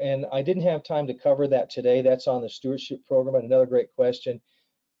question, and I didn't have time to cover that today. That's on the stewardship program, and another great question.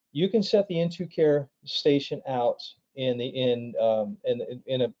 You can set the In2Care station out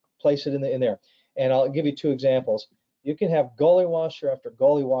place it in there, and I'll give you two examples. You can have gully washer after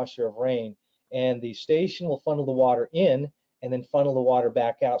gully washer of rain, and the station will funnel the water in and then funnel the water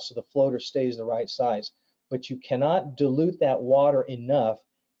back out, so the floater stays the right size. But you cannot dilute that water enough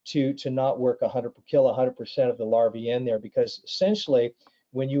to not work kill 100% of the larvae in there, because essentially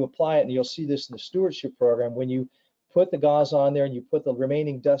when you apply it, and you'll see this in the stewardship program, when you put the gauze on there and you put the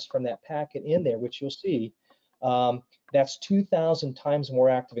remaining dust from that packet in there, which you'll see, that's 2,000 times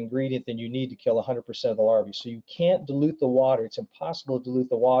more active ingredient than you need to kill 100% of the larvae. So you can't dilute the water. It's impossible to dilute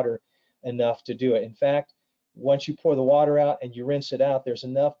the water enough to do it. In fact, once you pour the water out and you rinse it out, there's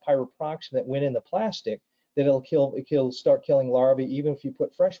enough pyroproxene that went in the plastic that it'll start killing larvae even if you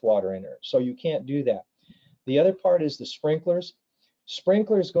put fresh water in there. So you can't do that. The other part is the sprinklers.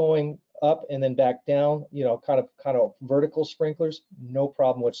 Sprinklers going up and then back down, kind of vertical sprinklers, no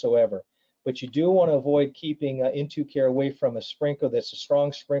problem whatsoever. But you do want to avoid keeping In2Care away from a sprinkler that's a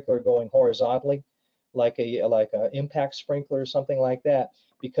strong sprinkler going horizontally, like a impact sprinkler or something like that,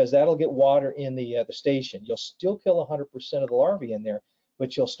 because that'll get water in the station. You'll still kill 100% of the larvae in there,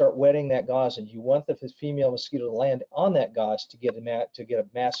 but you'll start wetting that gauze, and you want the female mosquito to land on that gauze to get a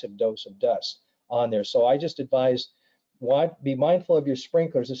massive dose of dust on there. So I just advise, be mindful of your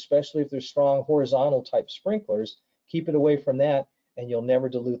sprinklers, especially if they're strong horizontal type sprinklers. Keep it away from that, and you'll never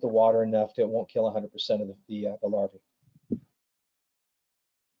dilute the water enough that it won't kill 100% of the larvae.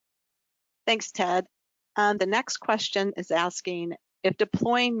 Thanks, Ted. The next question is asking, if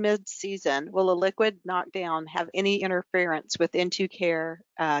deploying mid-season, will a liquid knockdown have any interference with In2Care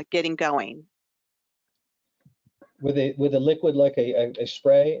getting going? With a liquid like a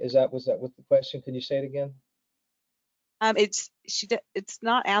spray, was that what the question? Can you say it again? It's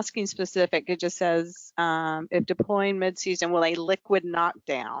not asking specific. It just says if deploying mid-season, will a liquid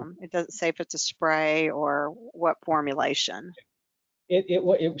knockdown? It doesn't say if it's a spray or what formulation.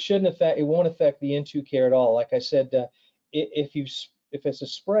 It shouldn't affect. It won't affect the In2Care at all. Like I said, if it's a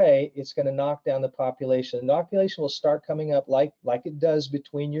spray, it's going to knock down the population. The population will start coming up like it does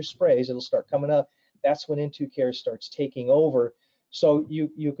between your sprays. It'll start coming up. That's when In2Care starts taking over. So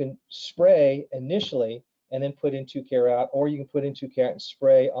you can spray initially and then put In2Care out, or you can put In2Care out and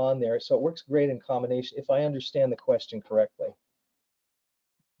spray on there. So it works great in combination, if I understand the question correctly.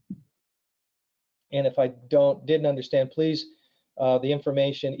 And if I didn't understand, please, the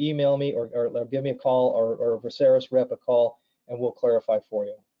information, email me or give me a call or Veseris rep a call, and we'll clarify for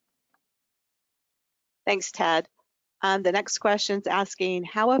you. Thanks, Ted. The next question is asking,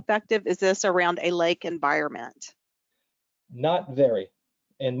 how effective is this around a lake environment? Not very.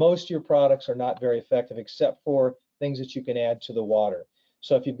 And most of your products are not very effective, except for things that you can add to the water.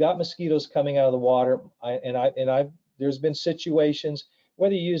 So if you've got mosquitoes coming out of the water, there's been situations,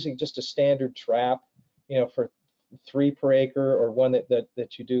 whether you're using just a standard trap, for 3 per acre, or one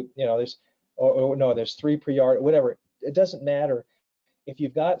that you do, there's 3 per yard, whatever. It doesn't matter. If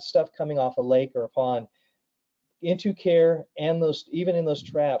you've got stuff coming off a lake or a pond, In2Care and even in those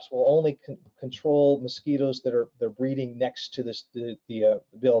traps will only control mosquitoes that are breeding next to the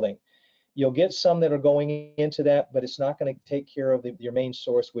building. You'll get some that are going into that, but it's not going to take care of your main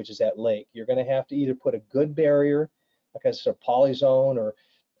source, which is that lake. You're going to have to either put a good barrier, like a sort of polyzone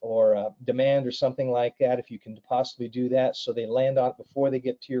or demand or something like that, if you can possibly do that, so they land on it before they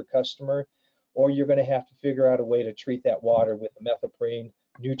get to your customer, or you're going to have to figure out a way to treat that water with methoprene,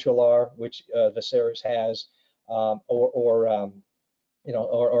 Neutralar, which Veseris has, or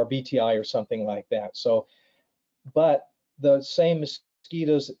BTI or something like that. So, but the same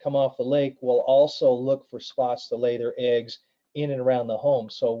mosquitoes that come off the lake will also look for spots to lay their eggs in and around the home.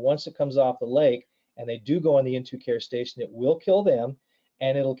 So once it comes off the lake and they do go on the In2Care station, it will kill them,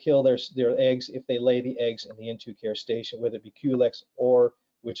 and it'll kill their eggs if they lay the eggs in the In2Care station, whether it be Culex, or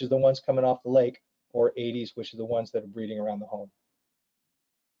which is the ones coming off the lake, or 80s, which are the ones that are breeding around the home.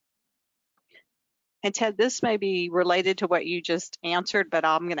 And Ted, this may be related to what you just answered, but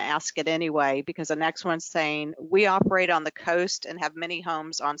I'm going to ask it anyway because the next one's saying, we operate on the coast and have many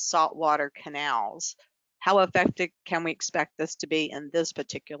homes on saltwater canals. How effective can we expect this to be in this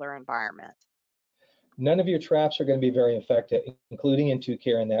particular environment? None of your traps are going to be very effective, including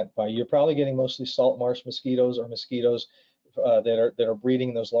In2Care in that. You're probably getting mostly salt marsh mosquitoes or mosquitoes that are breeding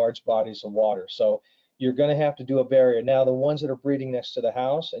in those large bodies of water. So you're going to have to do a barrier. Now, the ones that are breeding next to the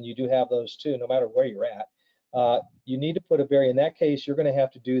house, and you do have those too, no matter where you're at, you need to put a barrier. In that case, you're going to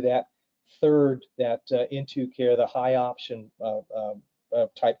have to do that third, that In2Care, the high option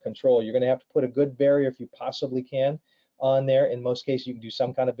type control. You're going to have to put a good barrier if you possibly can on there. In most cases, you can do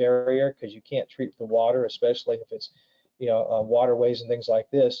some kind of barrier because you can't treat the water, especially if it's, waterways and things like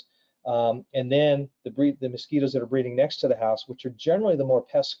this. And then the mosquitoes that are breeding next to the house, which are generally the more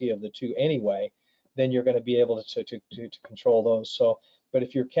pesky of the two anyway, then you're going to be able to control those. So, but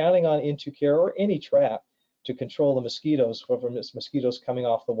if you're counting on In2Care or any trap to control the mosquitoes from mosquitoes coming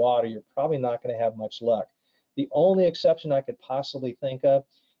off the water, you're probably not going to have much luck. The only exception I could possibly think of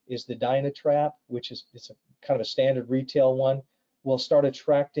is the Dynatrap, which is it's a kind of a standard retail one. Will start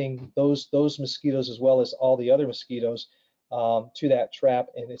attracting those mosquitoes as well as all the other mosquitoes to that trap,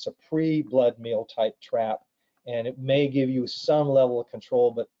 and it's a pre-blood meal type trap, and it may give you some level of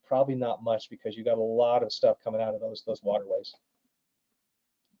control, but probably not much because you got a lot of stuff coming out of those waterways.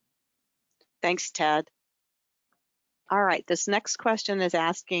 Thanks, Ted. All right, this next question is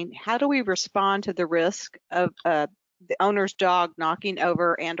asking, how do we respond to the risk of the owner's dog knocking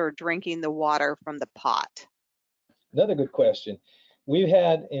over and or drinking the water from the pot? Another good question. We've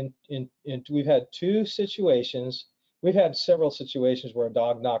had we've had two situations. We've had several situations where a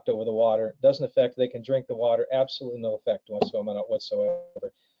dog knocked over the water. Doesn't affect, they can drink the water, absolutely no effect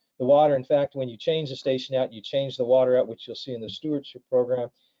whatsoever. The water, in fact, when you change the station out, you change the water out, which you'll see in the stewardship program,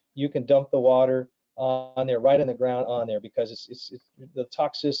 you can dump the water on there, right in the ground on there, because it's the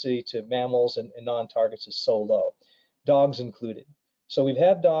toxicity to mammals and non-targets is so low, dogs included. So we've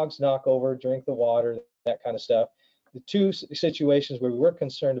had dogs knock over, drink the water, that kind of stuff. The two situations where we were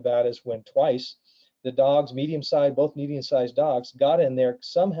concerned about is when twice the dogs, both medium-sized dogs, got in there,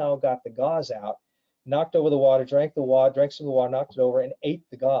 somehow got the gauze out, knocked over the water, drank some of the water, knocked it over, and ate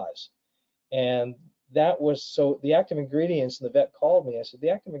the gauze. And that was, so the active ingredients, and the vet called me. I said, the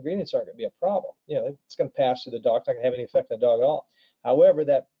active ingredients aren't going to be a problem. It's going to pass through the dog. It's not going to have any effect on the dog at all. However,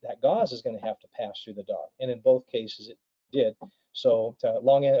 that gauze is going to have to pass through the dog. And in both cases, it did. So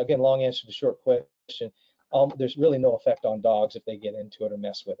long answer to short question. There's really no effect on dogs if they get into it or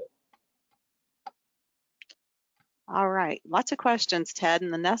mess with it. All right, lots of questions, Ted.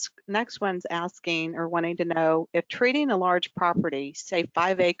 And the next one's asking or wanting to know if treating a large property, say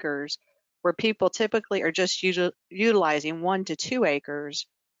 5 acres, where people typically are just utilizing 1 to 2 acres,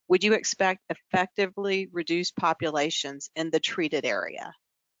 would you expect effectively reduced populations in the treated area?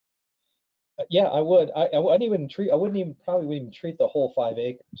 Yeah, I would. I wouldn't even treat the whole 5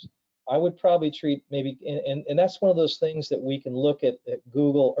 acres. I would probably treat maybe, and that's one of those things that we can look at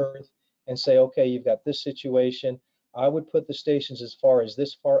Google Earth and say, okay, you've got this situation. I would put the stations as far as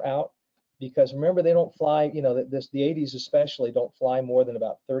this far out, because remember, they don't fly, the 80s especially don't fly more than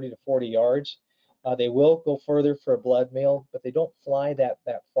about 30 to 40 yards. They will go further for a blood meal, but they don't fly that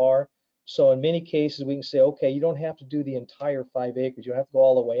far. So in many cases, we can say, okay, you don't have to do the entire 5 acres. You don't have to go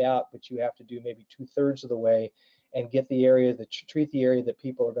all the way out, but you have to do maybe 2/3 of the way and get the area treat the area that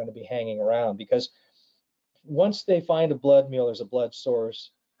people are going to be hanging around. Because once they find a blood meal, there's a blood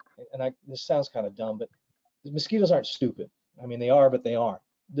source, and this sounds kind of dumb, but the mosquitoes aren't stupid. I mean, they are, but they aren't.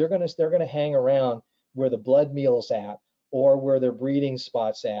 They're gonna hang around where the blood meal's at or where their breeding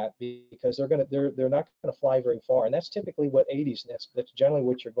spot's at, because they're not gonna fly very far. And that's typically what 80s, and that's generally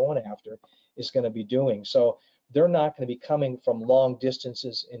what you're going after, is gonna be doing. So they're not gonna be coming from long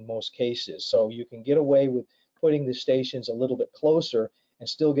distances in most cases. So you can get away with putting the stations a little bit closer and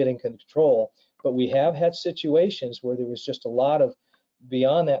still getting control. But we have had situations where there was just a lot of,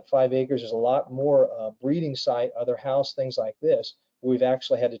 beyond that 5 acres, there's a lot more breeding site, other house, things like this. We've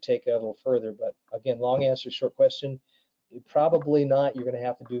actually had to take it a little further. But again, long answer, short question, probably not. You're going to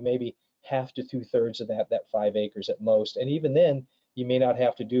have to do maybe 1/2 to 2/3 of that 5 acres at most. And even then, you may not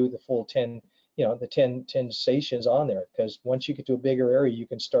have to do the full 10, the 10 stations on there, because once you get to a bigger area, you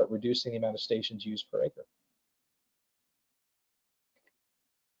can start reducing the amount of stations used per acre.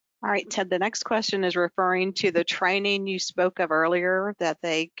 All right, Ted, the next question is referring to the training you spoke of earlier that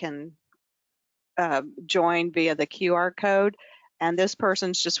they can join via the QR code. And this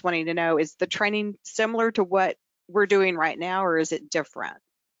person's just wanting to know, is the training similar to what we're doing right now, or is it different?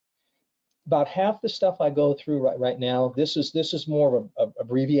 About half the stuff I go through right now, this is more of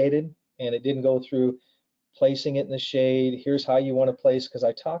abbreviated, and it didn't go through placing it in the shade. Here's how you want to place, because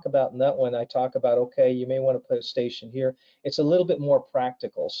I talk about in that one, I talk about, okay, you may want to put a station here. It's a little bit more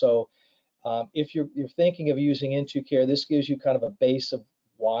practical. So if you're thinking of using In2Care, this gives you kind of a base of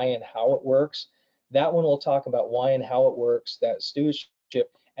why and how it works. That one will talk about why and how it works, that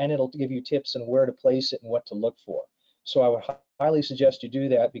stewardship, and it'll give you tips on where to place it and what to look for. So I would highly suggest you do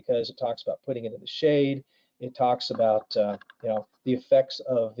that, because it talks about putting it in the shade. It talks about you know, the effects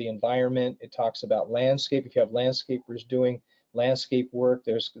of the environment. It talks about landscape. If you have landscapers doing landscape work,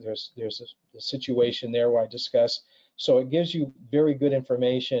 there's a situation there where I discuss. So it gives you very good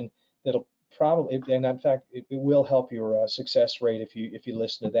information that'll probably, and in fact, it will help your success rate if you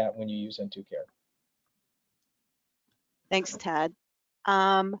listen to that when you use In2Care. Thanks, Ted.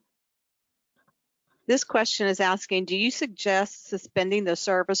 This question is asking, do you suggest suspending the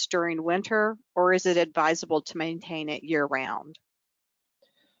service during winter, or is it advisable to maintain it year-round?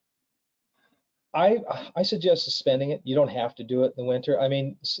 I suggest suspending it. You don't have to do it in the winter. I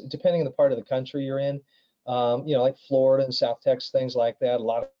mean, depending on the part of the country you're in, you know, like Florida and South Texas, things like that, a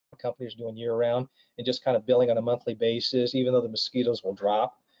lot of companies are doing year-round and just kind of billing on a monthly basis, even though the mosquitoes will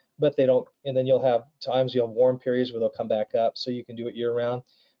drop, but they don't. And then you'll have warm periods where they'll come back up, so you can do it year-round.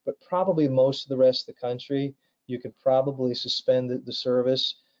 But probably most of the rest of the country, you could probably suspend the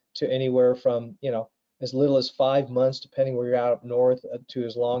service to anywhere from, you know, as little as 5 months, depending where you're out up north, to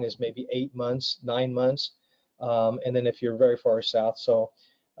as long as maybe 8 months, 9 months. And then if you're very far south. So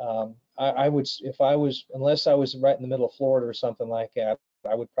I would, if I was, unless I was right in the middle of Florida or something like that,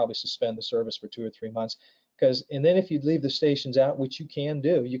 I would probably suspend the service for 2 or 3 months. And then if you leave the stations out, which you can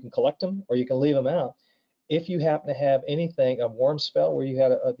do, you can collect them or you can leave them out. If you happen to have anything, a warm spell where you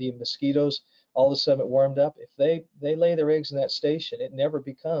had the mosquitoes, all of a sudden it warmed up, if they lay their eggs in that station, it never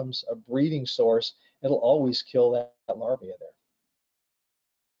becomes a breeding source. It'll always kill that larvae in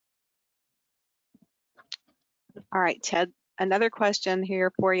there. All right, Ted, another question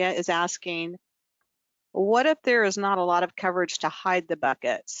here for you is asking, what if there is not a lot of coverage to hide the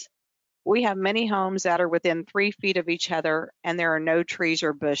buckets? We have many homes that are within 3 feet of each other and there are no trees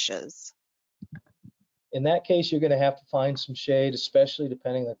or bushes. In that case, you're going to have to find some shade, especially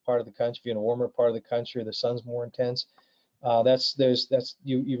depending on the part of the country. If you're in a warmer part of the country, the sun's more intense.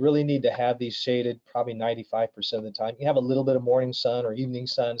 You really need to have these shaded probably 95% of the time. You have a little bit of morning sun or evening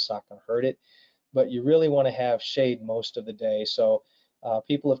sun, it's not going to hurt it, but you really want to have shade most of the day. So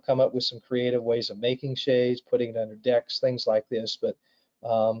people have come up with some creative ways of making shades, putting it under decks, things like this. But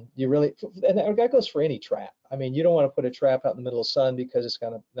you really, and that goes for any trap. I mean, you don't want to put a trap out in the middle of the sun, because it's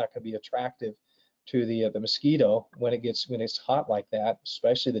not going to be attractive to the mosquito when it's hot like that,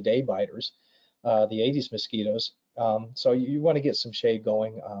 especially the day biters, the Aedes mosquitoes. So you want to get some shade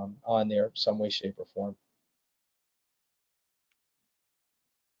going on there, some way, shape, or form.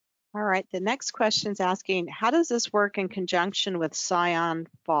 All right, the next question is asking, how does this work in conjunction with Scion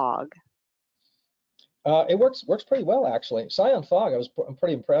fog? It works pretty well, actually. Scion fog, I'm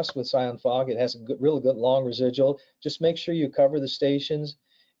pretty impressed with Scion fog. It has a really good long residual. Just make sure you cover the stations.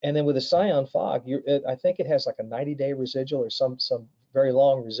 And then with the Scion fog, I think it has like a 90-day residual or some very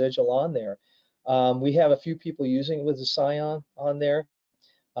long residual on there. We have a few people using it with the Scion on there.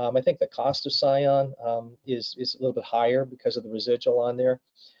 I think the cost of Scion is a little bit higher because of the residual on there.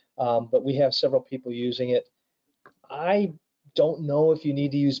 But we have several people using it. I don't know if you need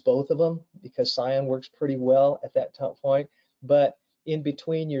to use both of them, because Scion works pretty well at that point. But in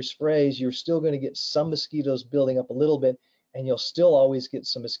between your sprays, you're still going to get some mosquitoes building up a little bit, and you'll still always get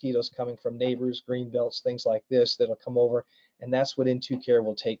some mosquitoes coming from neighbors, green belts, things like this that'll come over, and that's what In2Care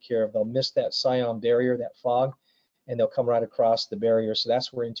will take care of. They'll miss that Scion barrier, that fog, and they'll come right across the barrier. So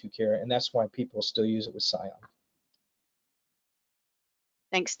that's where In2Care, and that's why people still use it with Scion.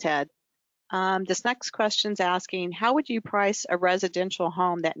 Thanks, Ted. This next question's asking, how would you price a residential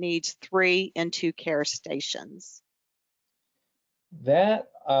home that needs 3 In2Care stations? That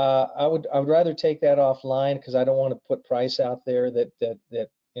I would rather take that offline, because I don't want to put price out there that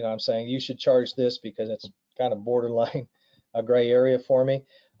you know, I'm saying you should charge this, because it's kind of borderline a gray area for me.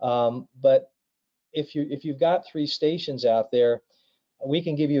 But if you've got 3 stations out there, we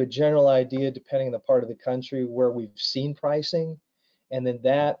can give you a general idea, depending on the part of the country where we've seen pricing, and then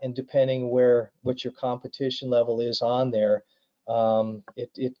that, and depending what your competition level is on there,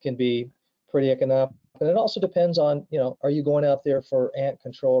 it can be pretty economic. And it also depends on, you know, are you going out there for ant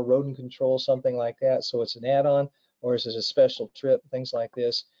control, rodent control, something like that? So it's an add-on, or is it a special trip, things like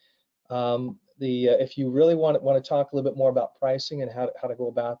this. If you really want to talk a little bit more about pricing and how to go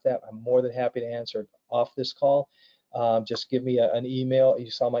about that, I'm more than happy to answer off this call. Just give me an email.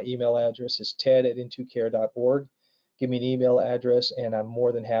 You saw my email address is ted@in2care.org. give me an email address, and I'm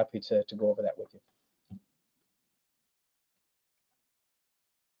more than happy to go over that with you.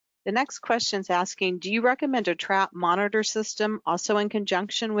 The next question is asking, do you recommend a trap monitor system also in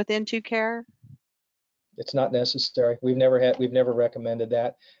conjunction with In2Care? It's not necessary. We've never recommended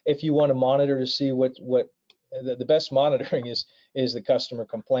that. If you want to monitor to see what the best monitoring is the customer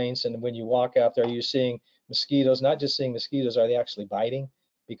complaints, and when you walk out there, you're seeing mosquitoes. Not just seeing mosquitoes, are they actually biting?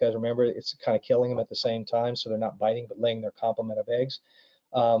 Because remember, it's kind of killing them at the same time, so they're not biting but laying their complement of eggs.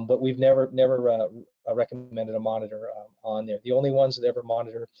 But we've never recommended a monitor on there. The only ones that ever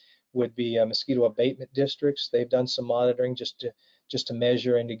monitor would be mosquito abatement districts. They've done some monitoring just to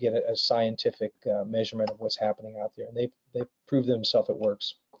measure and to get a scientific measurement of what's happening out there, and they've proved themselves it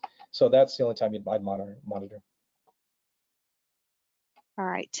works. So that's the only time I'd monitor. All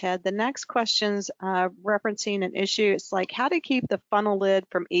right, Ted, the next question's referencing an issue. It's like how to keep the funnel lid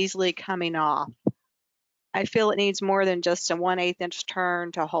from easily coming off. I feel it needs more than just a 1/8 inch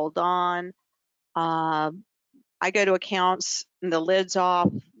turn to hold on. I go to accounts and the lid's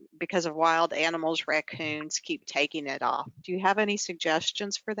off because of wild animals, raccoons keep taking it off. Do you have any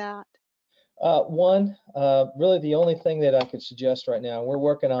suggestions for that? Really the only thing that I could suggest right now, we're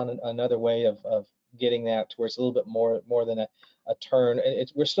working on another way of getting that to where it's a little bit more than a turn.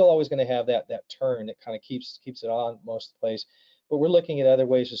 We're still always going to have that turn that kind of keeps it on most of the place, but we're looking at other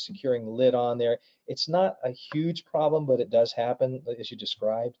ways of securing the lid on there. It's not a huge problem, but it does happen, as you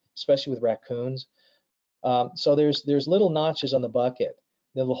described, especially with raccoons. So there's little notches on the bucket,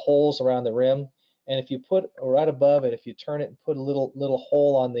 little holes around the rim, and if you put right above it, if you turn it and put a little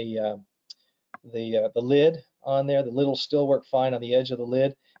hole on the lid on there, the lid will still work fine on the edge of the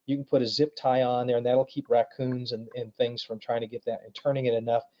lid. You can put a zip tie on there, and that'll keep raccoons and things from trying to get that and turning it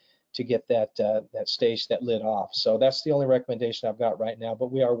enough to get that lid off. So that's the only recommendation I've got right now.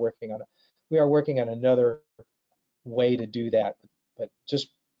 But we are working on another way to do that. But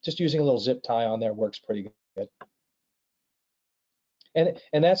just using a little zip tie on there works pretty good. And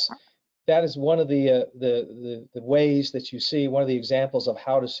that is one of the ways that you see, one of the examples of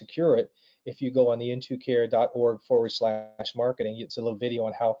how to secure it. If you go on the in2care.org/marketing, it's a little video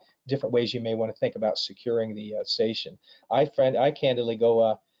on how different ways you may want to think about securing the station. I candidly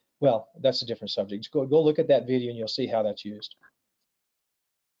go, well, that's a different subject. Go look at that video and you'll see how that's used.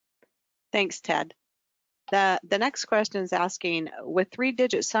 Thanks, Ted. The next question is asking, with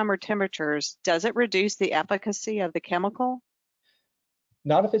 3-digit summer temperatures, does it reduce the efficacy of the chemical?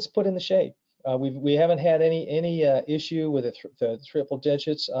 Not if it's put in the shade. We haven't had any issue with the triple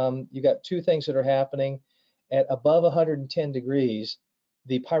digits. You got two things that are happening. At above 110 degrees,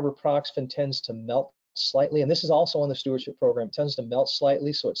 the pyroproxfen tends to melt slightly, and this is also on the stewardship program. It tends to melt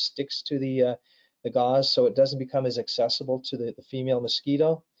slightly, so it sticks to the gauze, so it doesn't become as accessible to the female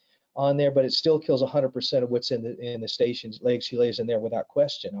mosquito on there. But it still kills 100% of what's in the station's eggs. She lays in there without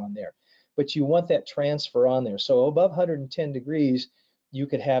question on there. But you want that transfer on there. So above 110 degrees. You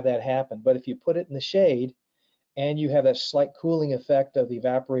could have that happen. But if you put it in the shade and you have that slight cooling effect of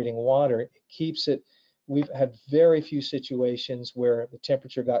evaporating water, it keeps it. We've had very few situations where the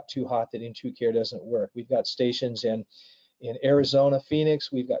temperature got too hot that In2Care doesn't work. We've got stations in Arizona,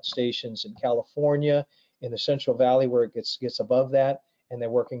 Phoenix. We've got stations in California, in the Central Valley where it gets above that, and they're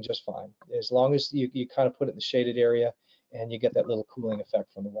working just fine. As long as you kind of put it in the shaded area and you get that little cooling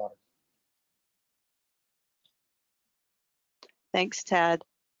effect from the water. Thanks, Ted.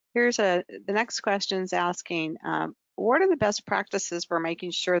 The next question is asking, what are the best practices for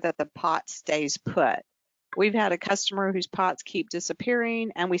making sure that the pot stays put? We've had a customer whose pots keep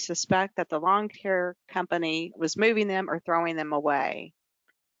disappearing, and we suspect that the lawn care company was moving them or throwing them away.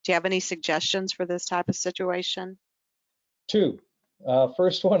 Do you have any suggestions for this type of situation? Two.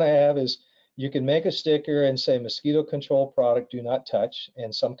 First one I have is you can make a sticker and say mosquito control product do not touch,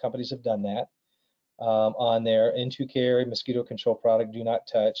 and some companies have done that. On there, In2Care mosquito control product do not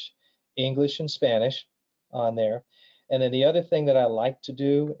touch, English and Spanish on there. And then the other thing that I like to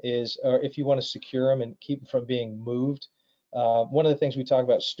do is, or if you want to secure them and keep them from being moved, one of the things we talk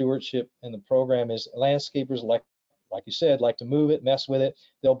about stewardship in the program is landscapers like you said, like to move it, mess with it.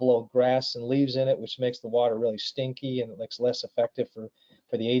 They'll blow grass and leaves in it, which makes the water really stinky and it makes less effective for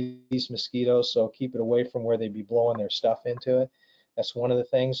the Aedes mosquitoes. So keep it away from where they'd be blowing their stuff into it. That's one of the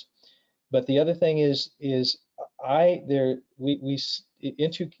things. But the other thing Veseris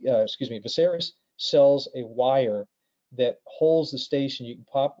sells a wire that holds the station. You can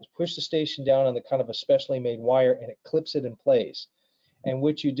push the station down on the kind of a specially made wire, and it clips it in place. And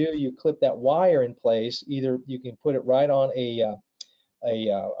what you do, you clip that wire in place. Either you can put it right on a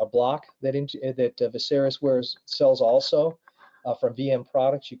block that Veseris sells also from VM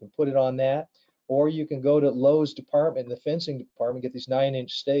Products. You can put it on that, or you can go to Lowe's department, the fencing department, get these 9-inch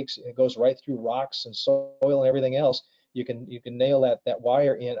stakes, and it goes right through rocks and soil and everything else. You can nail that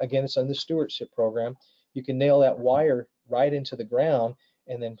wire in. Again, it's on the stewardship program. You can nail that wire right into the ground,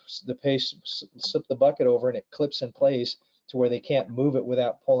 and then slip the bucket over, and it clips in place to where they can't move it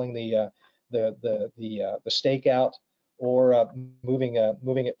without pulling the stake out, or moving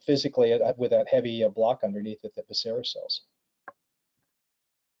it physically with that heavy block underneath it that Veseris sells.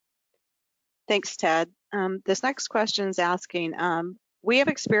 Thanks, Ted. This next question is asking, we have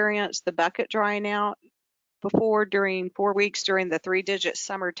experienced the bucket drying out before during 4 weeks during the 3-digit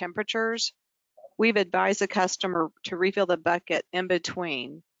summer temperatures. We've advised the customer to refill the bucket in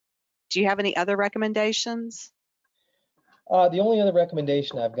between. Do you have any other recommendations? The only other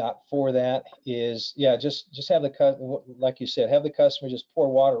recommendation I've got for that is, yeah, just have like you said, have the customer just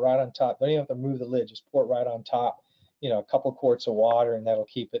pour water right on top. Don't even have to remove the lid, just pour it right on top. A couple quarts of water, and that'll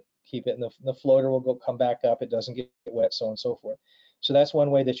keep it, and the floater will come back up. It doesn't get wet, so on and so forth. So that's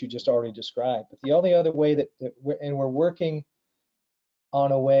one way that you just already described. But the only other way that we're working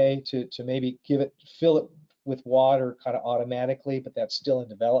on a way to maybe fill it with water kind of automatically, but that's still in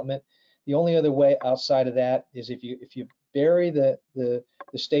development. The only other way outside of that is if you bury the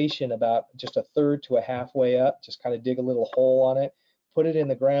station about just a third to a halfway up, just kind of dig a little hole on it, put it in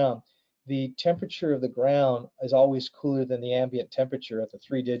the ground. The temperature of the ground is always cooler than the ambient temperature at the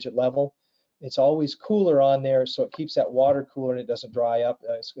 3-digit level. It's always cooler on there, so it keeps that water cooler and it doesn't dry up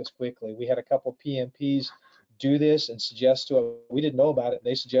as quickly. We had a couple PMPs do this and suggest to it. We didn't know about it.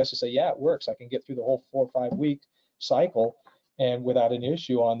 They suggested, say, yeah, it works. I can get through the whole 4 or 5 week cycle and without an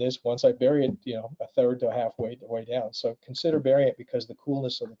issue on this once I bury it, a third to halfway way down. So consider burying it, because the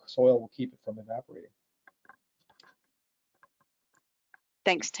coolness of the soil will keep it from evaporating.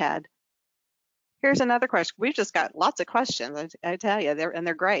 Thanks, Ted. Here's another question. We've just got lots of questions, I tell you,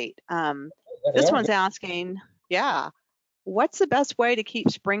 they're great. This one's asking, what's the best way to keep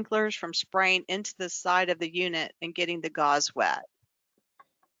sprinklers from spraying into the side of the unit and getting the gauze wet?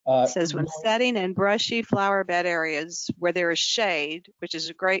 It says, when setting in brushy flower bed areas where there is shade, which is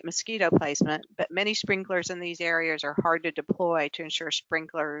a great mosquito placement, but many sprinklers in these areas are hard to deploy to ensure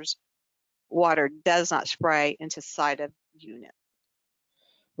sprinklers water does not spray into side of unit.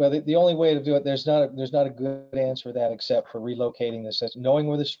 Well, the only way to do it, there's not a good answer for that except for relocating the system, knowing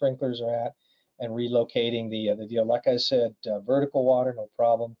where the sprinklers are at, and relocating the deal. Like I said, vertical water, no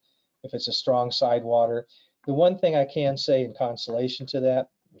problem. If it's a strong side water, the one thing I can say in consolation to that,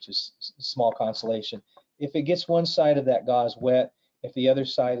 which is small consolation, if it gets one side of that gauze wet, if the other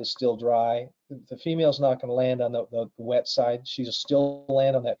side is still dry, the female's not going to land on the wet side. She'll still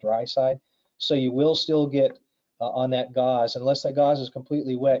land on that dry side. So you will still get on that gauze, unless that gauze is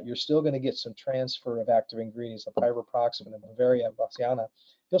completely wet, you're still going to get some transfer of active ingredients, the pyroproxima and the Bavaria bassiana.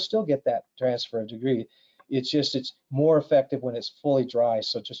 You'll still get that transfer of degree. It's more effective when it's fully dry.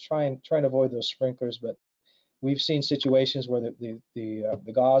 So just try to avoid those sprinklers. But we've seen situations where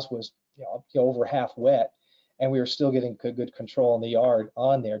the gauze was over half wet, and we were still getting good control in the yard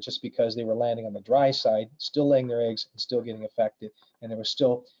on there, just because they were landing on the dry side, still laying their eggs and still getting affected. And there was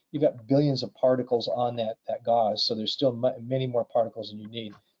still, you've got billions of particles on that gauze, so there's still many more particles than you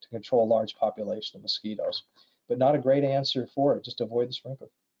need to control a large population of mosquitoes. But not a great answer for it. Just avoid the sprinkler.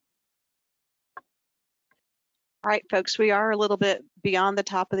 All right, folks, we are a little bit beyond the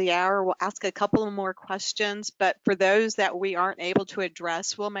top of the hour. We'll ask a couple of more questions, but for those that we aren't able to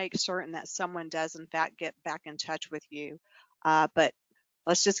address, we'll make certain that someone does, in fact, get back in touch with you. But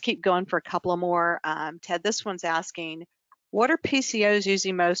let's just keep going for a couple of more. Ted, this one's asking, what are PCOs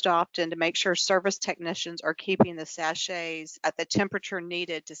using most often to make sure service technicians are keeping the sachets at the temperature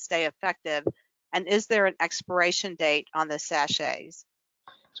needed to stay effective? And is there an expiration date on the sachets?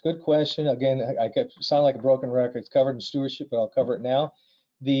 It's a good question. Again, I could sound like a broken record. It's covered in stewardship, but I'll cover it now.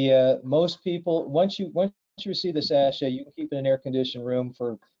 Most people, once you receive the sachet, you can keep it in an air-conditioned room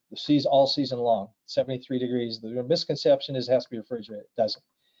for all season long, 73 degrees. The misconception is it has to be refrigerated. It doesn't.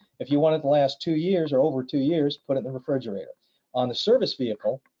 If you want it to last 2 years or over 2 years, put it in the refrigerator. On the service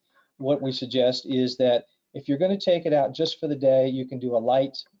vehicle, what we suggest is that if you're going to take it out just for the day, you can do a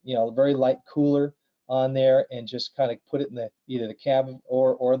light, very light cooler on there, and just kind of put it in either the cab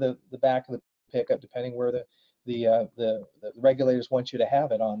or the back of the pickup, depending where the regulators want you to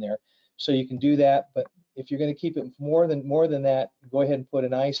have it on there. So you can do that. But if you're going to keep it more than that, go ahead and put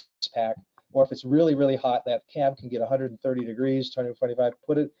an ice pack. Or if it's really, really hot, that cab can get 130 degrees, 125.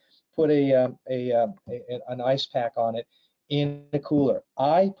 Put an ice pack on it in a cooler.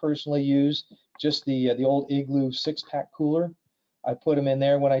 I personally use just the old Igloo 6-pack cooler. I put them in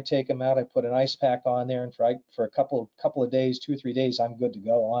there. When I take them out, I put an ice pack on there, and for a couple of days, 2 or 3 days, I'm good to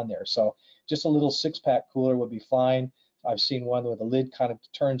go on there. So just a little 6-pack cooler would be fine. I've seen one where the lid kind of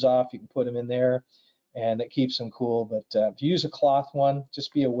turns off. You can put them in there, and it keeps them cool. But if you use a cloth one,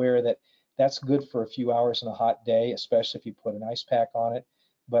 just be aware that that's good for a few hours in a hot day, especially if you put an ice pack on it.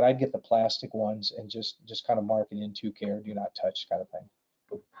 But I'd get the plastic ones and just kind of mark it In2Care, do not touch kind of thing.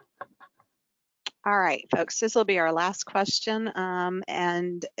 All right, folks, this will be our last question,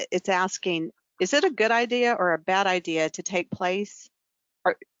 and it's asking, is it a good idea or a bad idea to place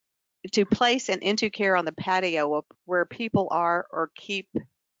an In2Care on the patio where people are, or keep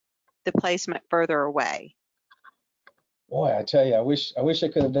the placement further away? Boy, I tell you, I wish I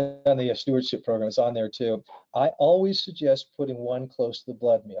could have done the stewardship program. It's on there too. I always suggest putting one close to the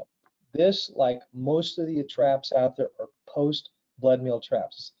blood meal. This, like most of the traps out there, are post blood meal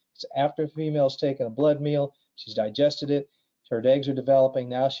traps. It's after a female's taken a blood meal, she's digested it, her eggs are developing.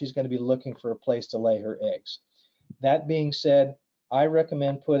 Now she's going to be looking for a place to lay her eggs. That being said, I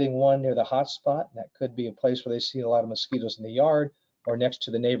recommend putting one near the hot spot. That could be a place where they see a lot of mosquitoes in the yard, or next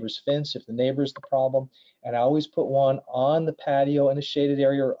to the neighbor's fence if the neighbor's the problem. And I always put one on the patio in a shaded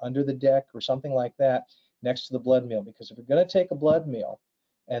area or under the deck or something like that next to the blood meal. Because if you're going to take a blood meal,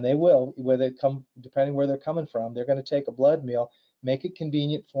 and they will, where they come, depending where they're coming from, they're going to take a blood meal. Make it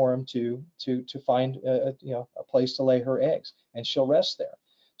convenient for them to find a place to lay her eggs, and she'll rest there.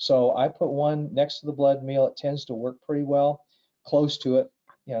 So I put one next to the blood meal. It tends to work pretty well, close to it,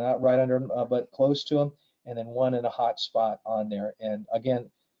 not right under them, but close to them, and then one in a hot spot on there. And again,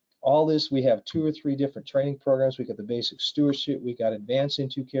 all this, we have 2 or 3 different training programs. We got the basic stewardship, we got advanced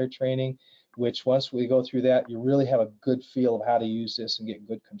In2Care training, which once we go through that, you really have a good feel of how to use this and get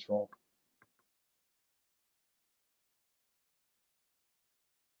good control.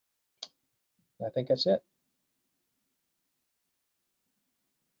 I think that's it.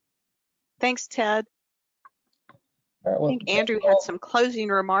 Thanks, Ted. All right, well, I think Andrew had some closing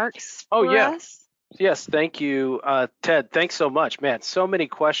remarks for us. Yes, thank you, Ted. Thanks so much, man. So many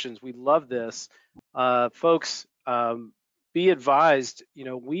questions. We love this, folks. Be advised.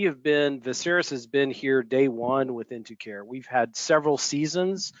 Veseris has been here day one with In2Care. We've had several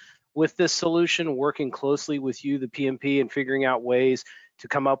seasons with this solution, working closely with you, the PMP, and figuring out ways to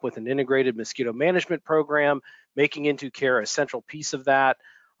come up with an integrated mosquito management program, making In2Care a central piece of that.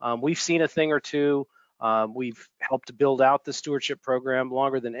 We've seen a thing or two. We've helped to build out the stewardship program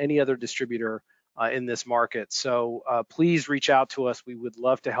longer than any other distributor in this market. So please reach out to us. We would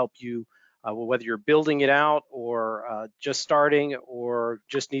love to help you, whether you're building it out or just starting or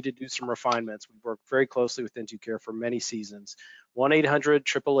just need to do some refinements. We've worked very closely with In2Care for many seasons.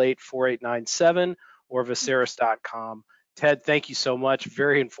 1-800-888-4897 or Veseris.com. Ted, thank you so much.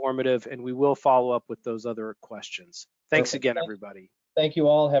 Very informative, and we will follow up with those other questions. Thanks again, everybody. Thank you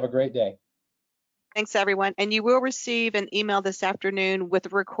all. Have a great day. Thanks, everyone. And you will receive an email this afternoon with a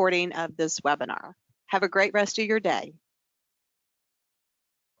recording of this webinar. Have a great rest of your day.